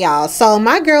 Okay, y'all, so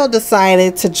my girl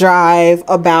decided to drive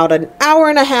about an hour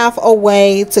and a half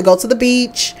away to go to the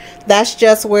beach. That's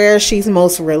just where she's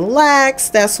most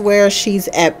relaxed. That's where she's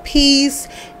at peace.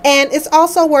 And it's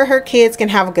also where her kids can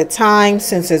have a good time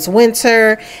since it's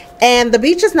winter. And the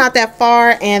beach is not that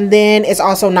far, and then it's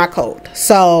also not cold.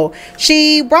 So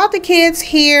she brought the kids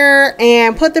here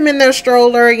and put them in their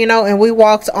stroller, you know, and we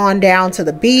walked on down to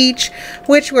the beach,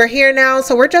 which we're here now.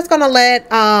 So we're just gonna let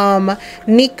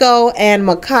Nico and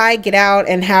Makai get out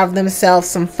and have themselves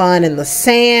some fun in the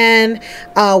sand,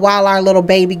 while our little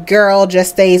baby girl just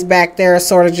stays back there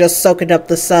sort of just soaking up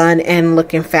the sun and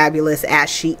looking fabulous as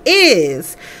she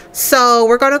is. So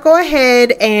we're gonna go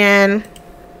ahead and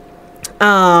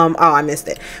oh, I missed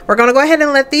it. We're gonna go ahead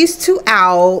and let these 2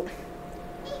 out.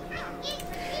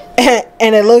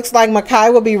 And it looks like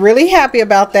Makai will be really happy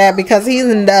about that because he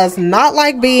does not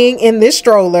like being in this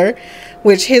stroller,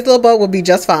 which his little butt will be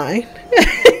just fine.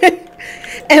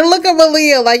 And look at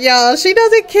Malia, like, y'all, she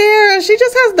doesn't care. She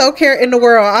just has no care in the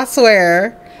world, I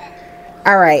swear.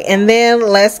 All right, and then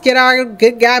let's get our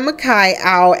good guy Makai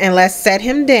out and let's set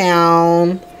him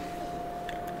down.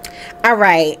 All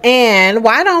right, and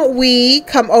why don't we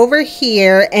come over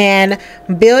here and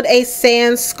build a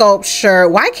sand sculpture?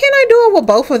 Why can't I do it with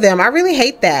both of them? I really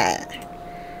hate that.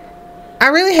 I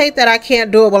really hate that I can't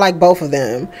do it with like both of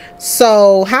them.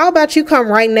 So how about you come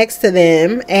right next to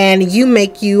them and you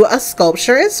make you a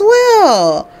sculpture as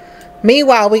well?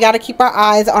 Meanwhile, we got to keep our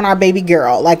eyes on our baby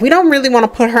girl. Like, we don't really want to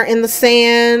put her in the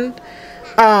sand.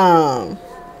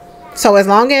 So as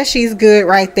long as she's good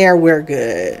right there, we're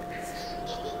good.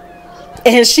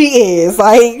 And she is,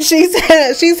 like,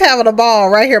 she's having a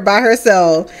ball right here by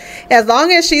herself. As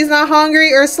long as she's not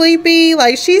hungry or sleepy,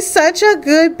 like, she's such a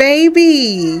good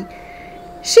baby.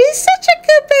 She's such a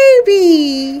good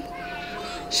baby.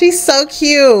 She's so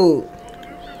cute.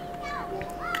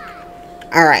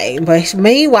 All right, but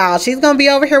meanwhile, she's gonna be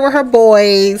over here with her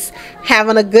boys,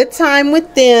 having a good time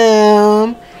with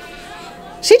them.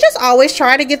 She just always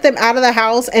try to get them out of the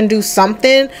house and do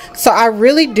something. So I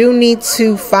really do need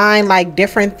to find like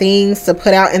different things to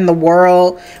put out in the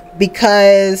world,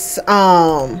 because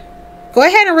go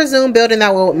ahead and resume building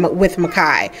that with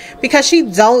Makai, because she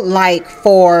don't like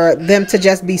for them to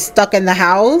just be stuck in the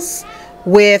house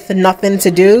with nothing to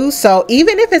do. So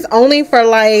even if it's only for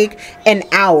like an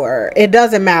hour, it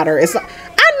doesn't matter. It's like,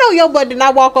 I know your butt did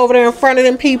not walk over there in front of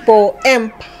them people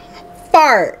and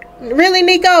fart. Really,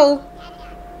 Nico?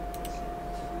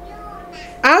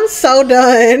 I'm so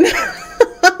done.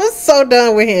 I'm so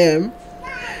done with him.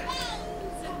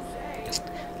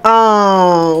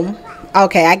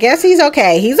 Okay, I guess he's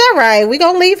okay. He's all right. We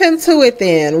gonna leave him to it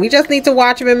then. We just need to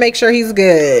watch him and make sure he's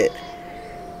good.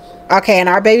 Okay, and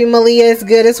our baby Malia is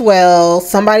good as well.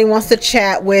 Somebody wants to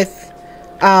chat with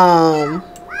Tiana.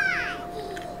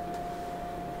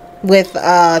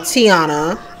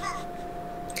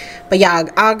 But yeah,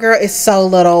 our girl is so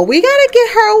little. We gotta get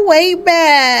her weight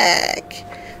back.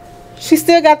 She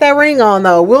still got that ring on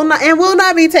though. We'll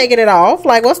not be taking it off.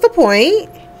 Like, what's the point?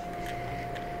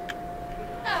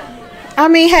 I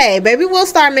mean, hey, baby, we'll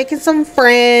start making some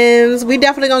friends. We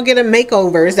definitely gonna get them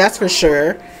makeovers, that's for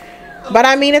sure. But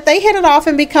I mean, if they hit it off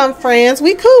and become friends,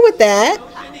 we cool with that.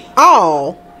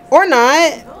 Oh, or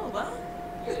not.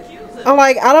 I'm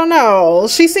like, I don't know.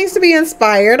 She seems to be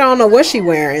inspired. I don't know what she's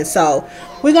wearing, so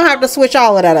we're gonna have to switch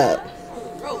all of that up.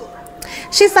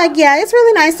 She's like, yeah, it's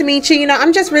really nice to meet you. You know,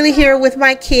 I'm just really here with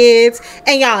my kids.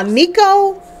 And y'all,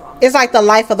 Nico is like the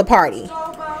life of the party.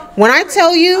 When I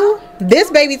tell you, this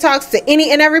baby talks to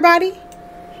any and everybody.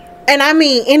 And I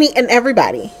mean any and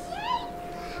everybody.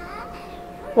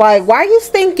 Like, why are you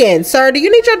stinking? Sir, do you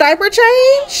need your diaper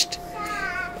changed?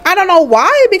 I don't know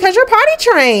why, because you're potty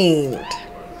trained.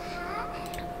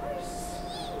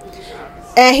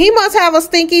 And he must have a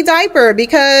stinky diaper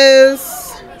because...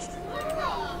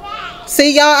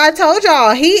 See, y'all, I told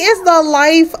y'all, he is the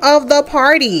life of the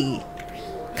party.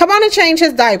 Come on and change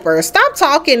his diaper. Stop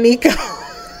talking, Nico.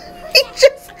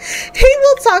 He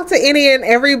will talk to any and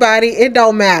everybody. It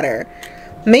don't matter.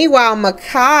 Meanwhile,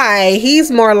 Makai, he's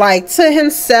more like to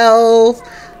himself.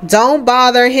 Don't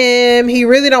bother him. He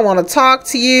really don't want to talk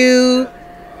to you.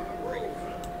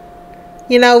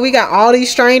 You know, we got all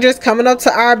these strangers coming up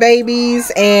to our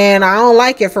babies, and I don't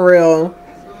like it for real.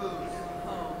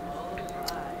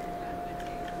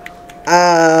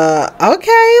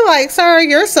 Okay, like, sir,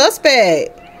 you're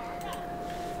suspect.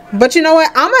 But you know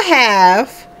what? I'm gonna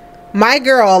have my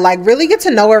girl, like, really get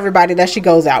to know everybody that she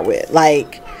goes out with.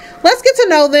 Like, let's get to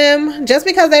know them. Just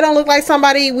because they don't look like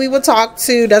somebody we would talk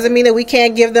to doesn't mean that we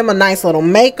can't give them a nice little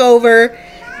makeover.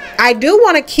 I do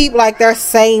want to keep, like, their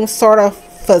same sort of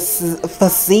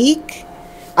physique.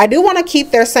 I do want to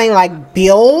keep their same, like,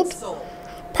 build.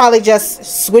 Probably just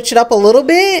switch it up a little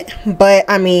bit. But,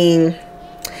 I mean...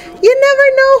 You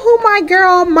never know who my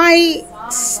girl might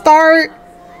start.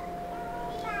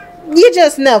 You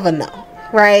just never know,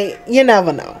 right? You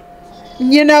never know.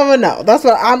 You never know. That's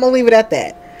what I'm gonna leave it at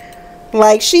that.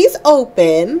 Like, she's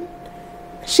open.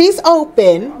 She's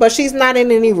open, but she's not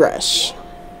in any rush.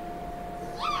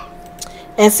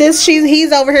 And since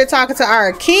he's over here talking to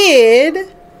our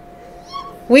kid,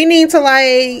 we need to,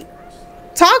 like,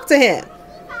 talk to him.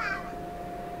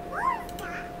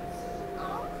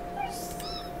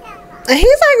 And he's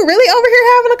like really over here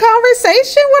having a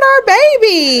conversation with our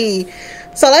baby.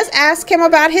 So let's ask him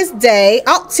about his day.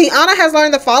 Oh, Tiana has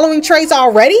learned the following traits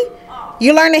already.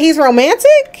 You learned that he's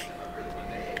romantic?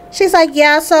 She's like,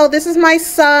 yeah, so this is my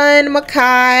son,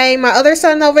 Makai. My other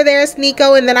son over there is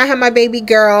Nico. And then I have my baby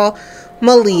girl,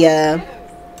 Malia.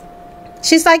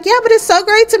 She's like, yeah, but it's so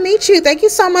great to meet you. Thank you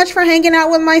so much for hanging out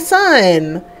with my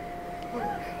son.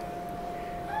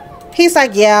 He's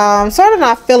like, yeah, I'm sort of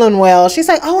not feeling well. She's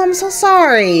like, oh, I'm so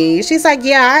sorry. She's like,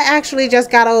 yeah, I actually just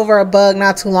got over a bug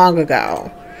not too long ago.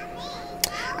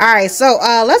 All right, so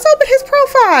let's open his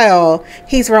profile.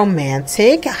 He's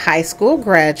romantic, high school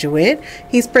graduate.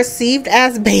 He's perceived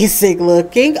as basic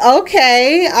looking.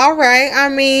 Okay, all right. I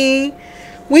mean,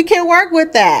 we can work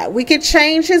with that. We can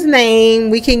change his name.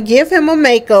 We can give him a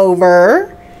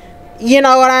makeover. You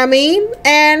know what I mean?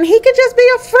 And he could just be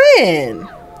a friend.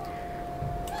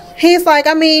 He's like,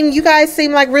 I mean, you guys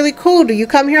seem like really cool. Do you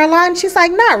come here a lot? And she's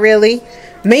like, not really.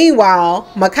 Meanwhile,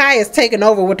 Makai is taking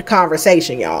over with the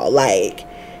conversation, y'all. Like,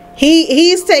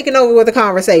 he's taking over with the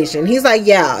conversation. He's like,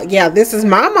 yeah, this is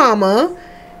my mama.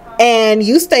 And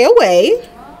you stay away.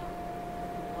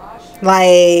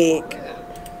 Like,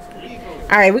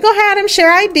 all right, we're going to have them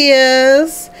share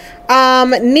ideas.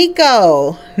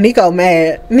 Nico mad. Nico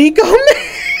mad.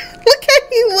 Look at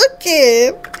he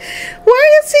looking.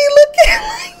 Why is he looking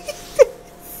like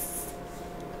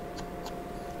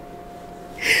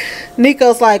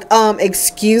Nico's like,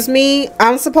 excuse me,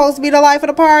 I'm supposed to be the life of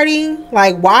the party?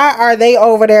 Like, why are they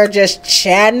over there just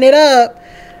chatting it up?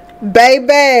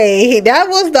 Baby, that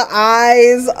was the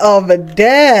eyes of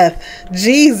death.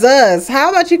 Jesus,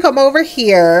 how about you come over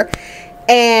here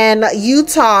and you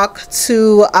talk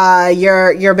to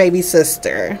your baby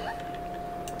sister?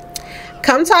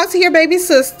 Come talk to your baby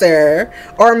sister.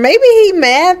 Or maybe he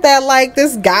mad that, like,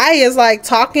 this guy is, like,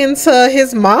 talking to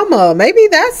his mama. Maybe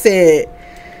that's it.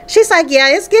 She's like,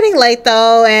 yeah, it's getting late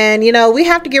though, and you know, we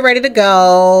have to get ready to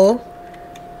go.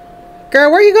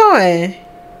 Girl, where are you going?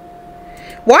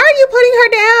 Why are you putting her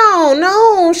down?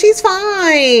 No, she's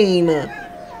fine.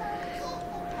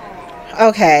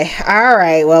 Okay, all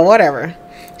right, well, whatever.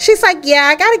 She's like, yeah,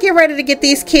 I gotta get ready to get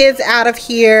these kids out of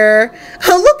here.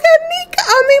 Oh, look at Nika.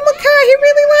 I mean, Makai, he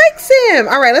really likes him.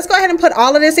 All right, let's go ahead and put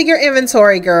all of this in your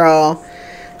inventory, girl,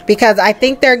 because I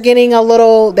think they're getting a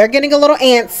little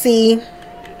antsy,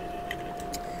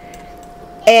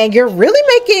 and you're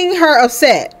really making her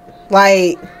upset.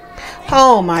 Like,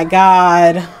 oh my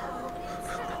God,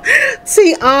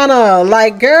 Tiana,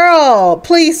 like, girl,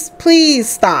 please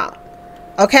stop,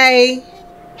 okay?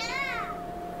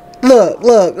 Look,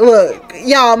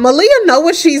 y'all, Malia know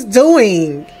what she's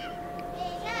doing.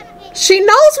 She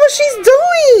knows what she's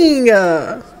doing.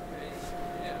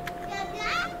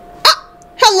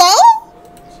 Hello?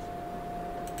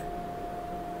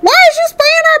 Why is you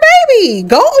spraying our baby?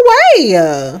 Go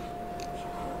away.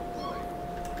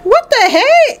 What the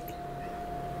heck?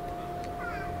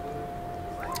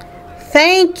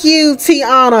 Thank you,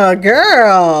 Tiana,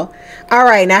 girl. All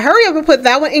right, now hurry up and put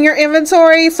that one in your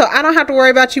inventory so I don't have to worry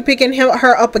about you picking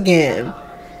her up again.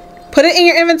 Put it in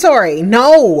your inventory.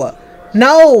 No,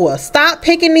 stop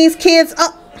picking these kids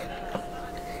up.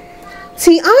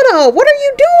 Tiana, what are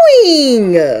you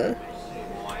doing?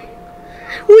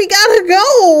 We gotta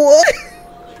go.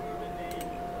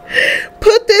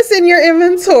 Put this in your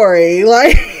inventory.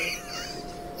 Like,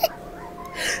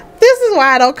 this is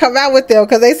why I don't come out with them,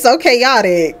 because they're so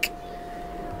chaotic.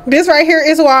 This right here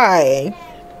is why.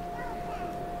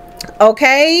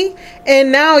 Okay,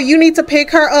 and now you need to pick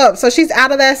her up so she's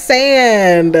out of that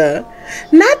sand. Not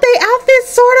they outfits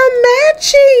sort of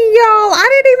matching, y'all. I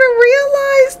didn't even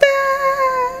realize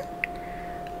that.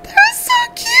 They're so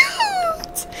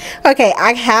cute. Okay,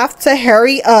 I have to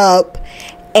hurry up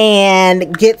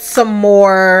and get some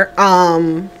more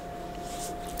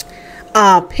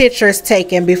pictures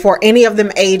taken before any of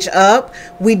them age up.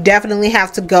 We definitely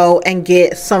have to go and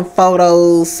get some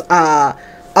photos of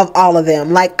all of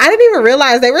them. Like, I didn't even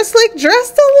realize they were slick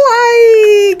dressed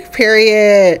alike,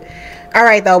 period. All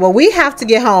right, though, but we have to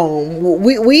get home.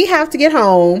 We have to get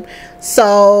home,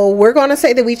 so we're going to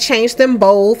say that we changed them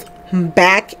both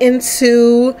back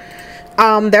into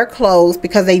their clothes,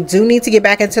 because they do need to get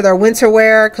back into their winter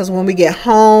wear, because when we get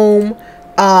home,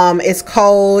 it's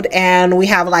cold and we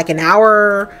have like an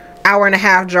hour and a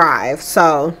half drive,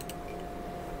 so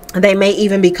they may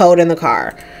even be cold in the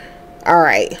car. All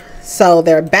right, so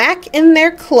they're back in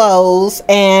their clothes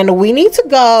and we need to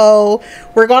go.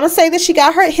 We're gonna say that she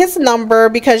got his number,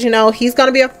 because, you know, he's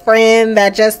gonna be a friend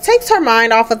that just takes her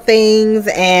mind off of things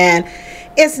and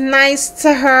it's nice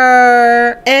to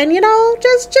her, and, you know,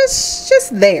 just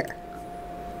there.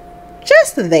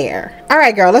 All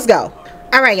right, girl, let's go.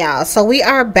 All right, y'all, so we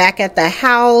are back at the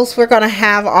house. We're gonna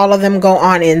have all of them go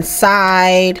on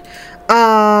inside.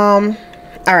 All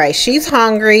right, she's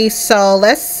hungry, so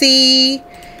let's see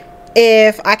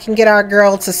if I can get our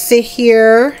girl to sit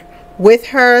here with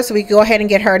her so we can go ahead and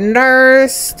get her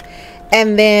nursed,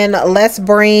 and then let's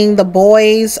bring the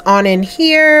boys on in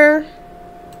here.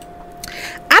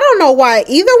 I don't know why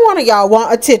either one of y'all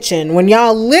want attention when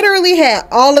y'all literally had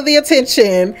all of the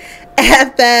attention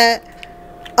at that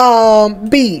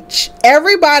beach.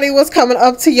 Everybody was coming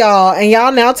up to y'all, and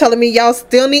y'all now telling me y'all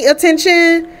still need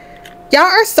attention. Y'all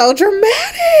are so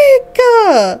dramatic.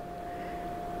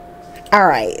 All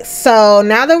right, so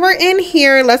now that we're in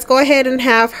here, let's go ahead and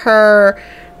have her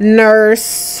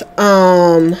nurse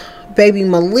baby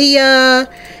Malia,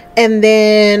 and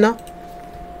then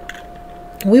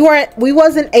we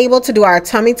wasn't able to do our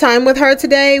tummy time with her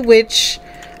today, which,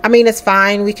 I mean, it's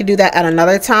fine. We could do that at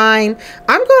another time.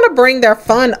 I'm going to bring their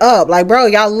fun up. Like, bro,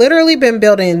 y'all literally been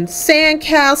building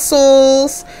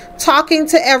sandcastles, talking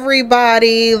to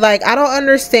everybody. Like, I don't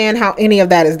understand how any of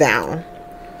that is down.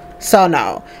 So,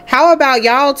 no. How about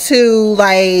y'all two,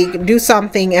 like, do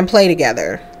something and play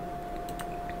together?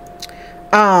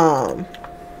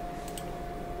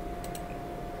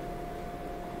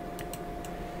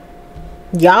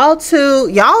 Y'all two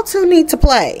need to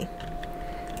play.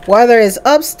 Whether it's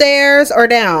upstairs or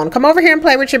down. Come over here and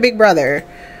play with your big brother.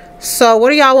 So what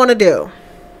do y'all want to do?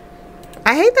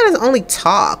 I hate that it's only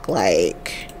talk.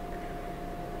 Like,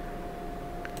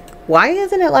 why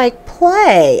isn't it like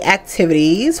play?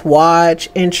 Activities, watch,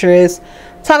 interest,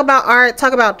 talk about art,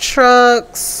 talk about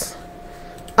trucks.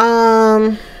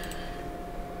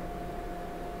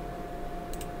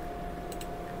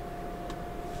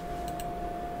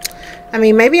 I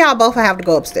mean, maybe y'all both have to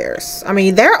go upstairs. I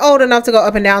mean, they're old enough to go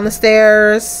up and down the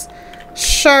stairs.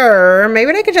 Sure,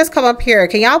 maybe they could just come up here.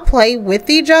 Can y'all play with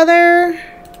each other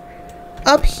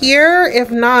up here?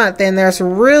 If not, then there's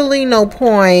really no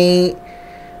point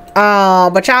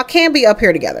But y'all can be up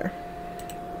here together.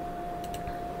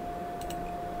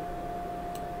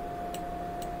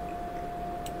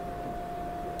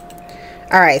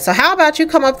 All right, so how about you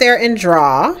come up there and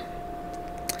draw?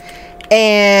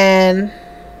 And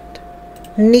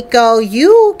Nico,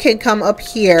 you can come up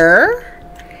here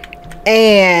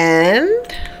and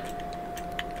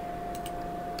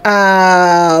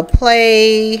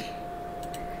play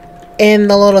in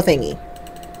the little thingy.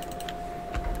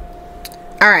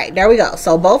 All right, there we go.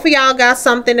 So both of y'all got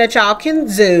something that y'all can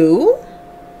do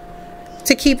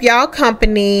to keep y'all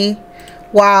company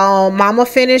while mama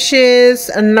finishes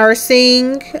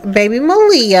nursing baby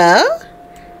Malia.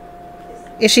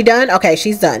 Is she done? Okay,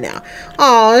 she's done now.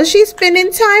 Oh, she's spending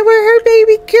time with her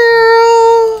baby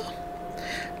girl.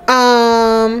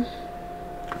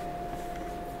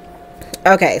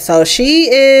 Okay, so she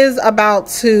is about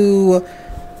to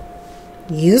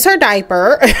use her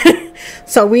diaper.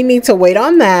 So we need to wait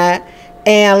on that.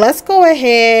 And let's go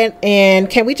ahead and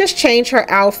can we just change her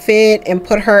outfit and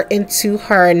put her into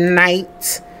her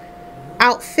night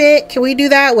outfit? Can we do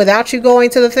that without you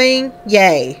going to the thing?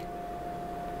 Yay.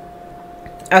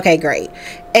 Okay, great.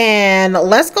 And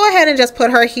let's go ahead and just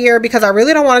put her here because I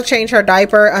really don't want to change her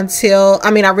diaper until, I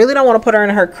really don't want to put her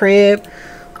in her crib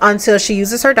until she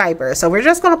uses her diaper. So we're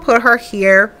just going to put her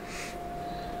here.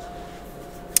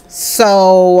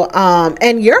 So,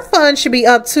 and your fun should be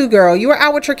up too, girl. You were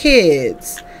out with your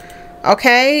kids.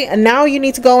 Okay, and now you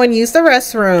need to go and use the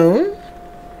restroom.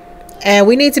 And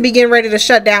we need to be getting ready to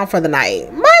shut down for the night.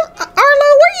 Arlo,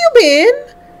 where you been?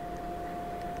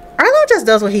 Arlo just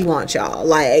does what he wants, y'all.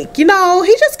 Like, you know,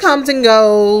 he just comes and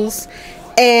goes.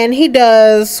 And he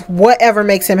does whatever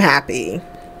makes him happy.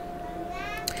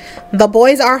 The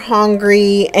boys are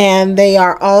hungry and they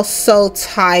are also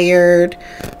tired.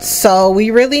 So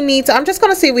we really need to, I'm just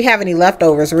going to see if we have any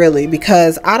leftovers really,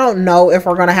 because I don't know if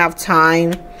we're going to have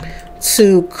time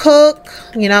to cook.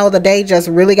 You know, the day just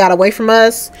really got away from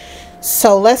us.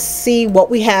 So let's see what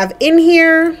we have in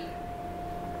here,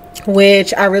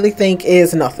 which I really think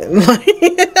is nothing.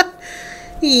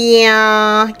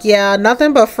 Yeah,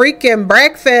 nothing but freaking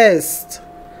breakfast.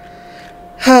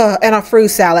 And a fruit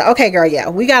salad. Okay, girl, yeah,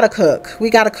 we gotta cook.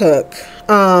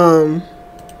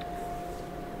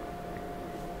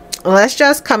 Let's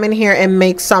just come in here and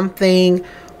make something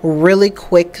really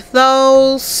quick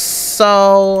though.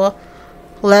 So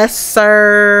let's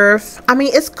serve,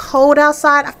 it's cold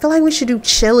outside. I feel like we should do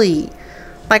chili.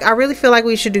 Like, I really feel like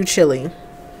we should do chili.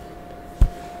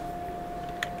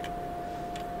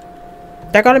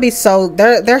 They're gonna be so,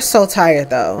 they're so tired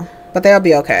though, but they'll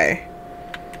be okay.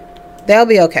 They'll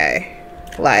be okay.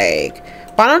 Like,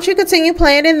 why don't you continue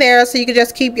playing in there so you can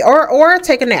just keep, or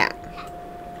take a nap.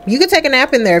 You can take a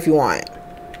nap in there if you want.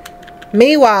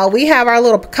 Meanwhile, we have our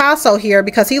little Picasso here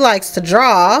because he likes to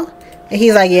draw. And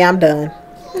he's like, yeah, I'm done.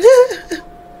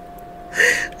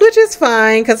 Which is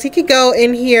fine because he could go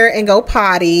in here and go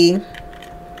potty.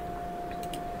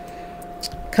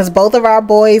 Because both of our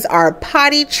boys are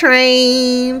potty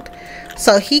trained.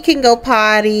 So he can go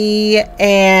potty.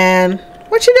 And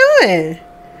what you doing?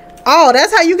 Oh,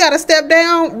 that's how you gotta step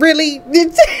down? Really?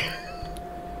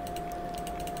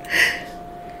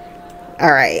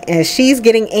 All right, and she's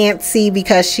getting antsy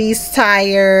because she's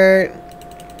tired,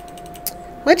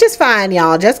 which is fine,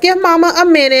 y'all. Just give mama a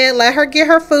minute. Let her get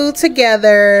her food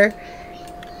together.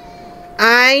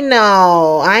 I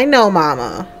know,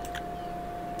 mama.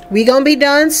 We gonna be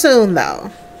done soon,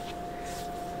 though.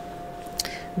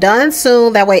 Done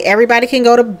soon. That way everybody can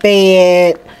go to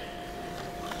bed.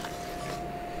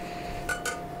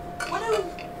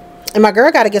 And my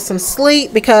girl got to get some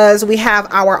sleep because we have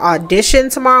our audition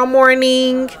tomorrow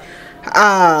morning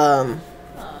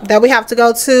that we have to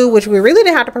go to, which we really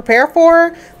didn't have to prepare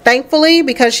for, thankfully,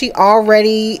 because she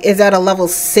already is at a level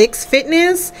 6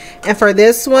 fitness. And for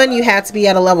this one, you had to be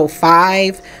at a level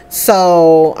 5.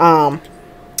 So,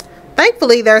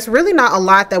 thankfully, there's really not a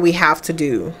lot that we have to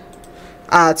do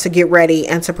to get ready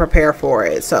and to prepare for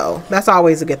it. So, that's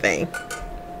always a good thing.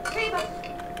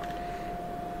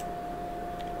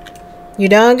 You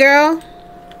done, girl?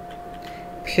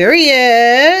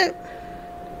 Period.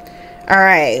 All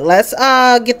right, let's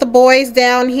get the boys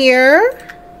down here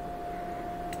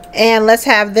and let's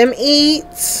have them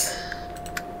eat,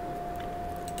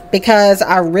 because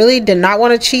I really did not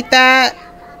want to cheat that.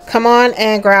 Come on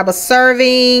and grab a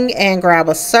serving and grab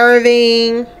a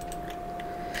serving.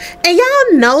 And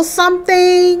y'all know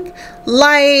something?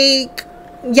 Like,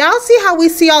 y'all see how we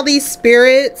see all these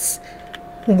spirits?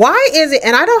 Why is it,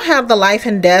 and I don't have the life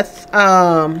and death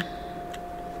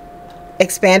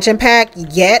expansion pack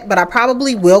yet, but I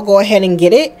probably will go ahead and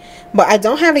get it, but I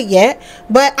don't have it yet.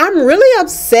 But I'm really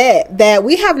upset that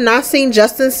we have not seen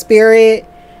Justin's spirit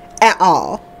at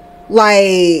all.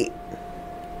 Like,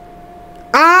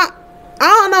 I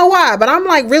don't know why, but I'm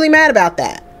like really mad about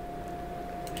that.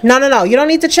 No, you don't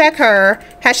need to check her.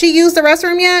 Has she used the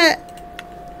restroom yet?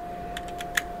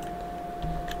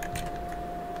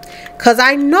 Because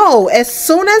I know as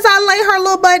soon as I lay her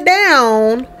little butt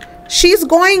down, she's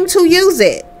going to use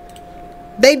it.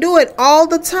 They do it all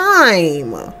the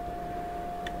time.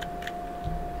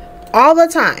 All the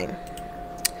time.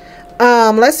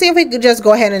 Let's see if we could just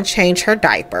go ahead and change her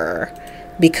diaper.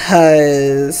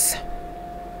 Because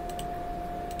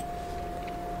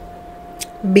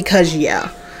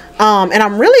yeah. And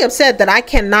I'm really upset that I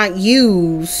cannot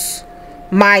use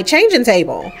my changing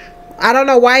table. I don't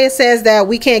know why it says that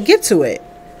we can't get to it.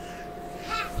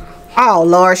 Oh,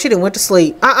 Lord, she done went to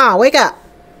sleep. Wake up.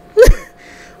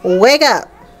 Wake up.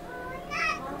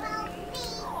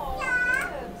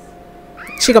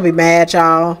 She gonna be mad,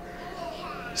 y'all.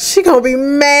 She gonna be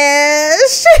mad.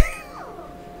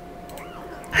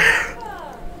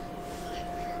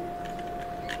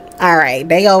 Alright,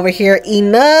 they over here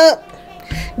eating up.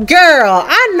 Girl,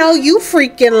 I know you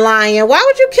freaking lying. Why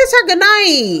would you kiss her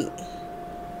goodnight?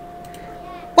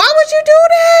 Why would you do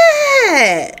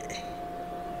that?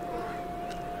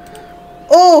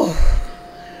 Oh,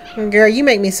 girl, you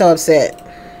make me so upset.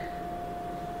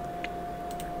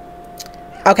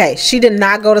 Okay, she did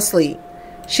not go to sleep.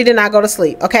 She did not go to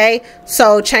sleep. Okay,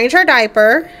 so change her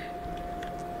diaper.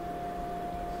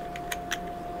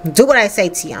 Do what I say,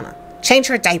 Tiana. Change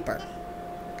her diaper.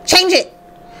 Change it.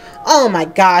 Oh my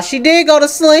gosh, she did go to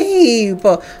sleep.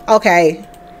 Okay.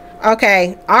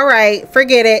 Okay. All right.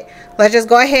 Forget it. Let's just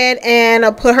go ahead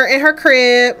and put her in her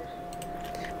crib.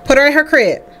 Put her in her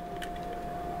crib.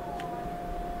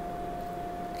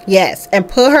 Yes. And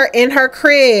put her in her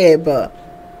crib. All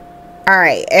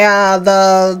right.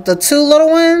 The two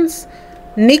little ones.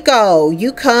 Nico,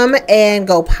 you come and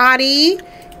go potty.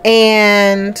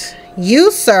 And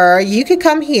you, sir, you can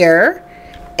come here.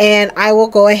 And I will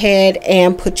go ahead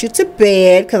and put you to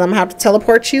bed because I'm going to have to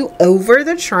teleport you over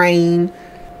the train.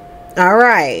 All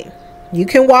right. You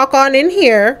can walk on in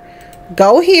here.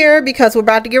 Go here because we're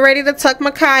about to get ready to tuck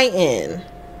Makai in.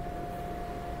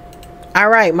 All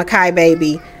right, Makai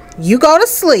baby. You go to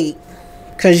sleep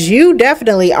because you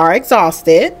definitely are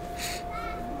exhausted.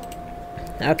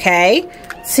 Okay.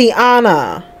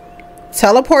 Tiana,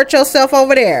 teleport yourself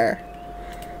over there.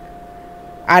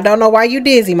 I don't know why you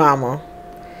dizzy, mama.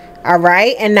 All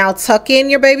right, and now tuck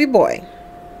in your baby boy.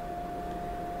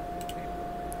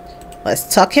 Let's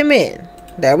tuck him in.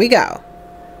 There we go.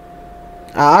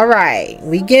 All right,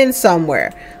 we getting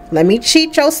somewhere. Let me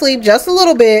cheat your sleep just a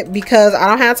little bit because I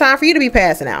don't have time for you to be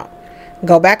passing out.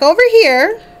 Go back over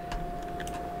here.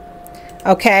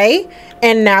 Okay,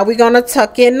 and now we're gonna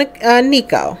tuck in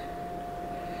Nico.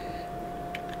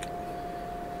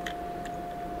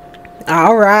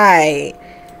 All right.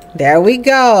 There we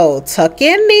go. Tuck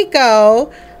in Nico.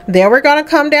 Then we're going to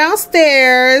come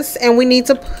downstairs and we need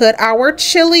to put our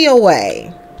chili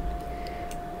away.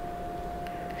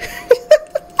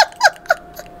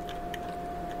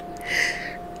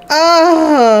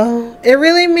 Oh, it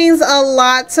really means a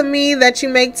lot to me that you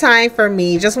make time for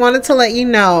me. Just wanted to let you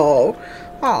know.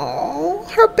 Oh,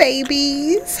 her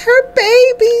babies. Her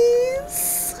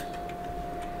babies.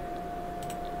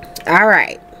 All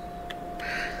right.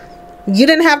 You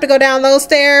didn't have to go down those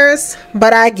stairs,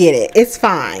 but I get it. It's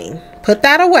fine. Put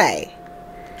that away.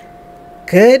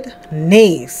 Good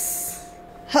niece.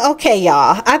 Okay,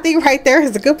 y'all. I think right there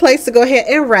is a good place to go ahead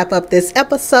and wrap up this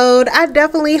episode. I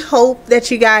definitely hope that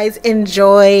you guys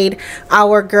enjoyed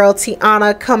our girl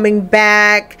Tiana coming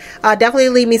back. Definitely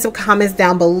leave me some comments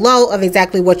down below of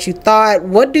exactly what you thought.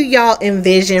 What do y'all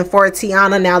envision for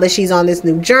Tiana now that she's on this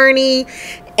new journey?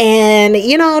 And,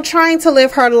 you know, trying to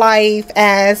live her life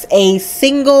as a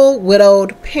single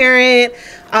widowed parent,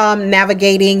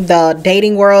 navigating the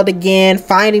dating world again,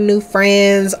 finding new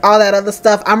friends, all that other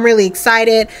stuff. I'm really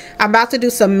excited. I'm about to do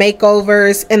some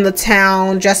makeovers in the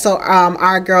town just so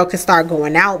our girl can start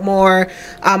going out more.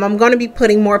 I'm going to be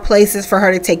putting more places for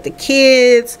her to take the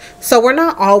kids, so we're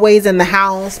not always in the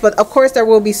house, but of course there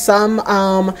will be some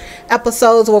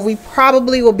episodes where we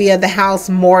probably will be at the house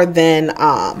more than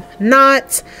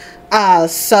not.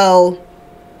 So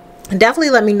definitely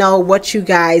let me know what you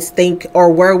guys think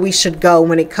or where we should go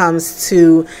when it comes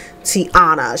to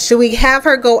Tiana. Should we have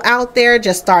her go out there,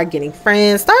 just start getting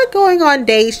friends, start going on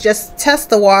dates, just test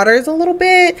the waters a little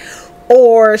bit,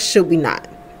 or should we not?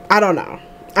 I don't know.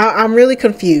 I'm really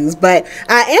confused, but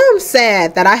I am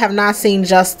sad that I have not seen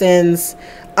Justin's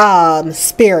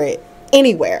spirit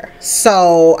anywhere.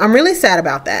 So I'm really sad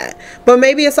about that, but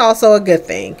maybe it's also a good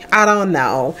thing. I don't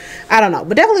know,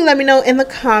 but definitely let me know in the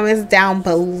comments down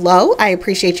below. I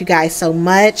appreciate you guys so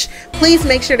much. Please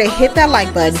make sure to hit that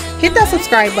like button, hit that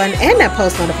subscribe button, and that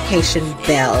post notification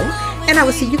bell, and I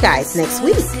will see you guys next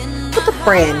week with a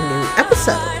brand new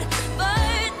episode.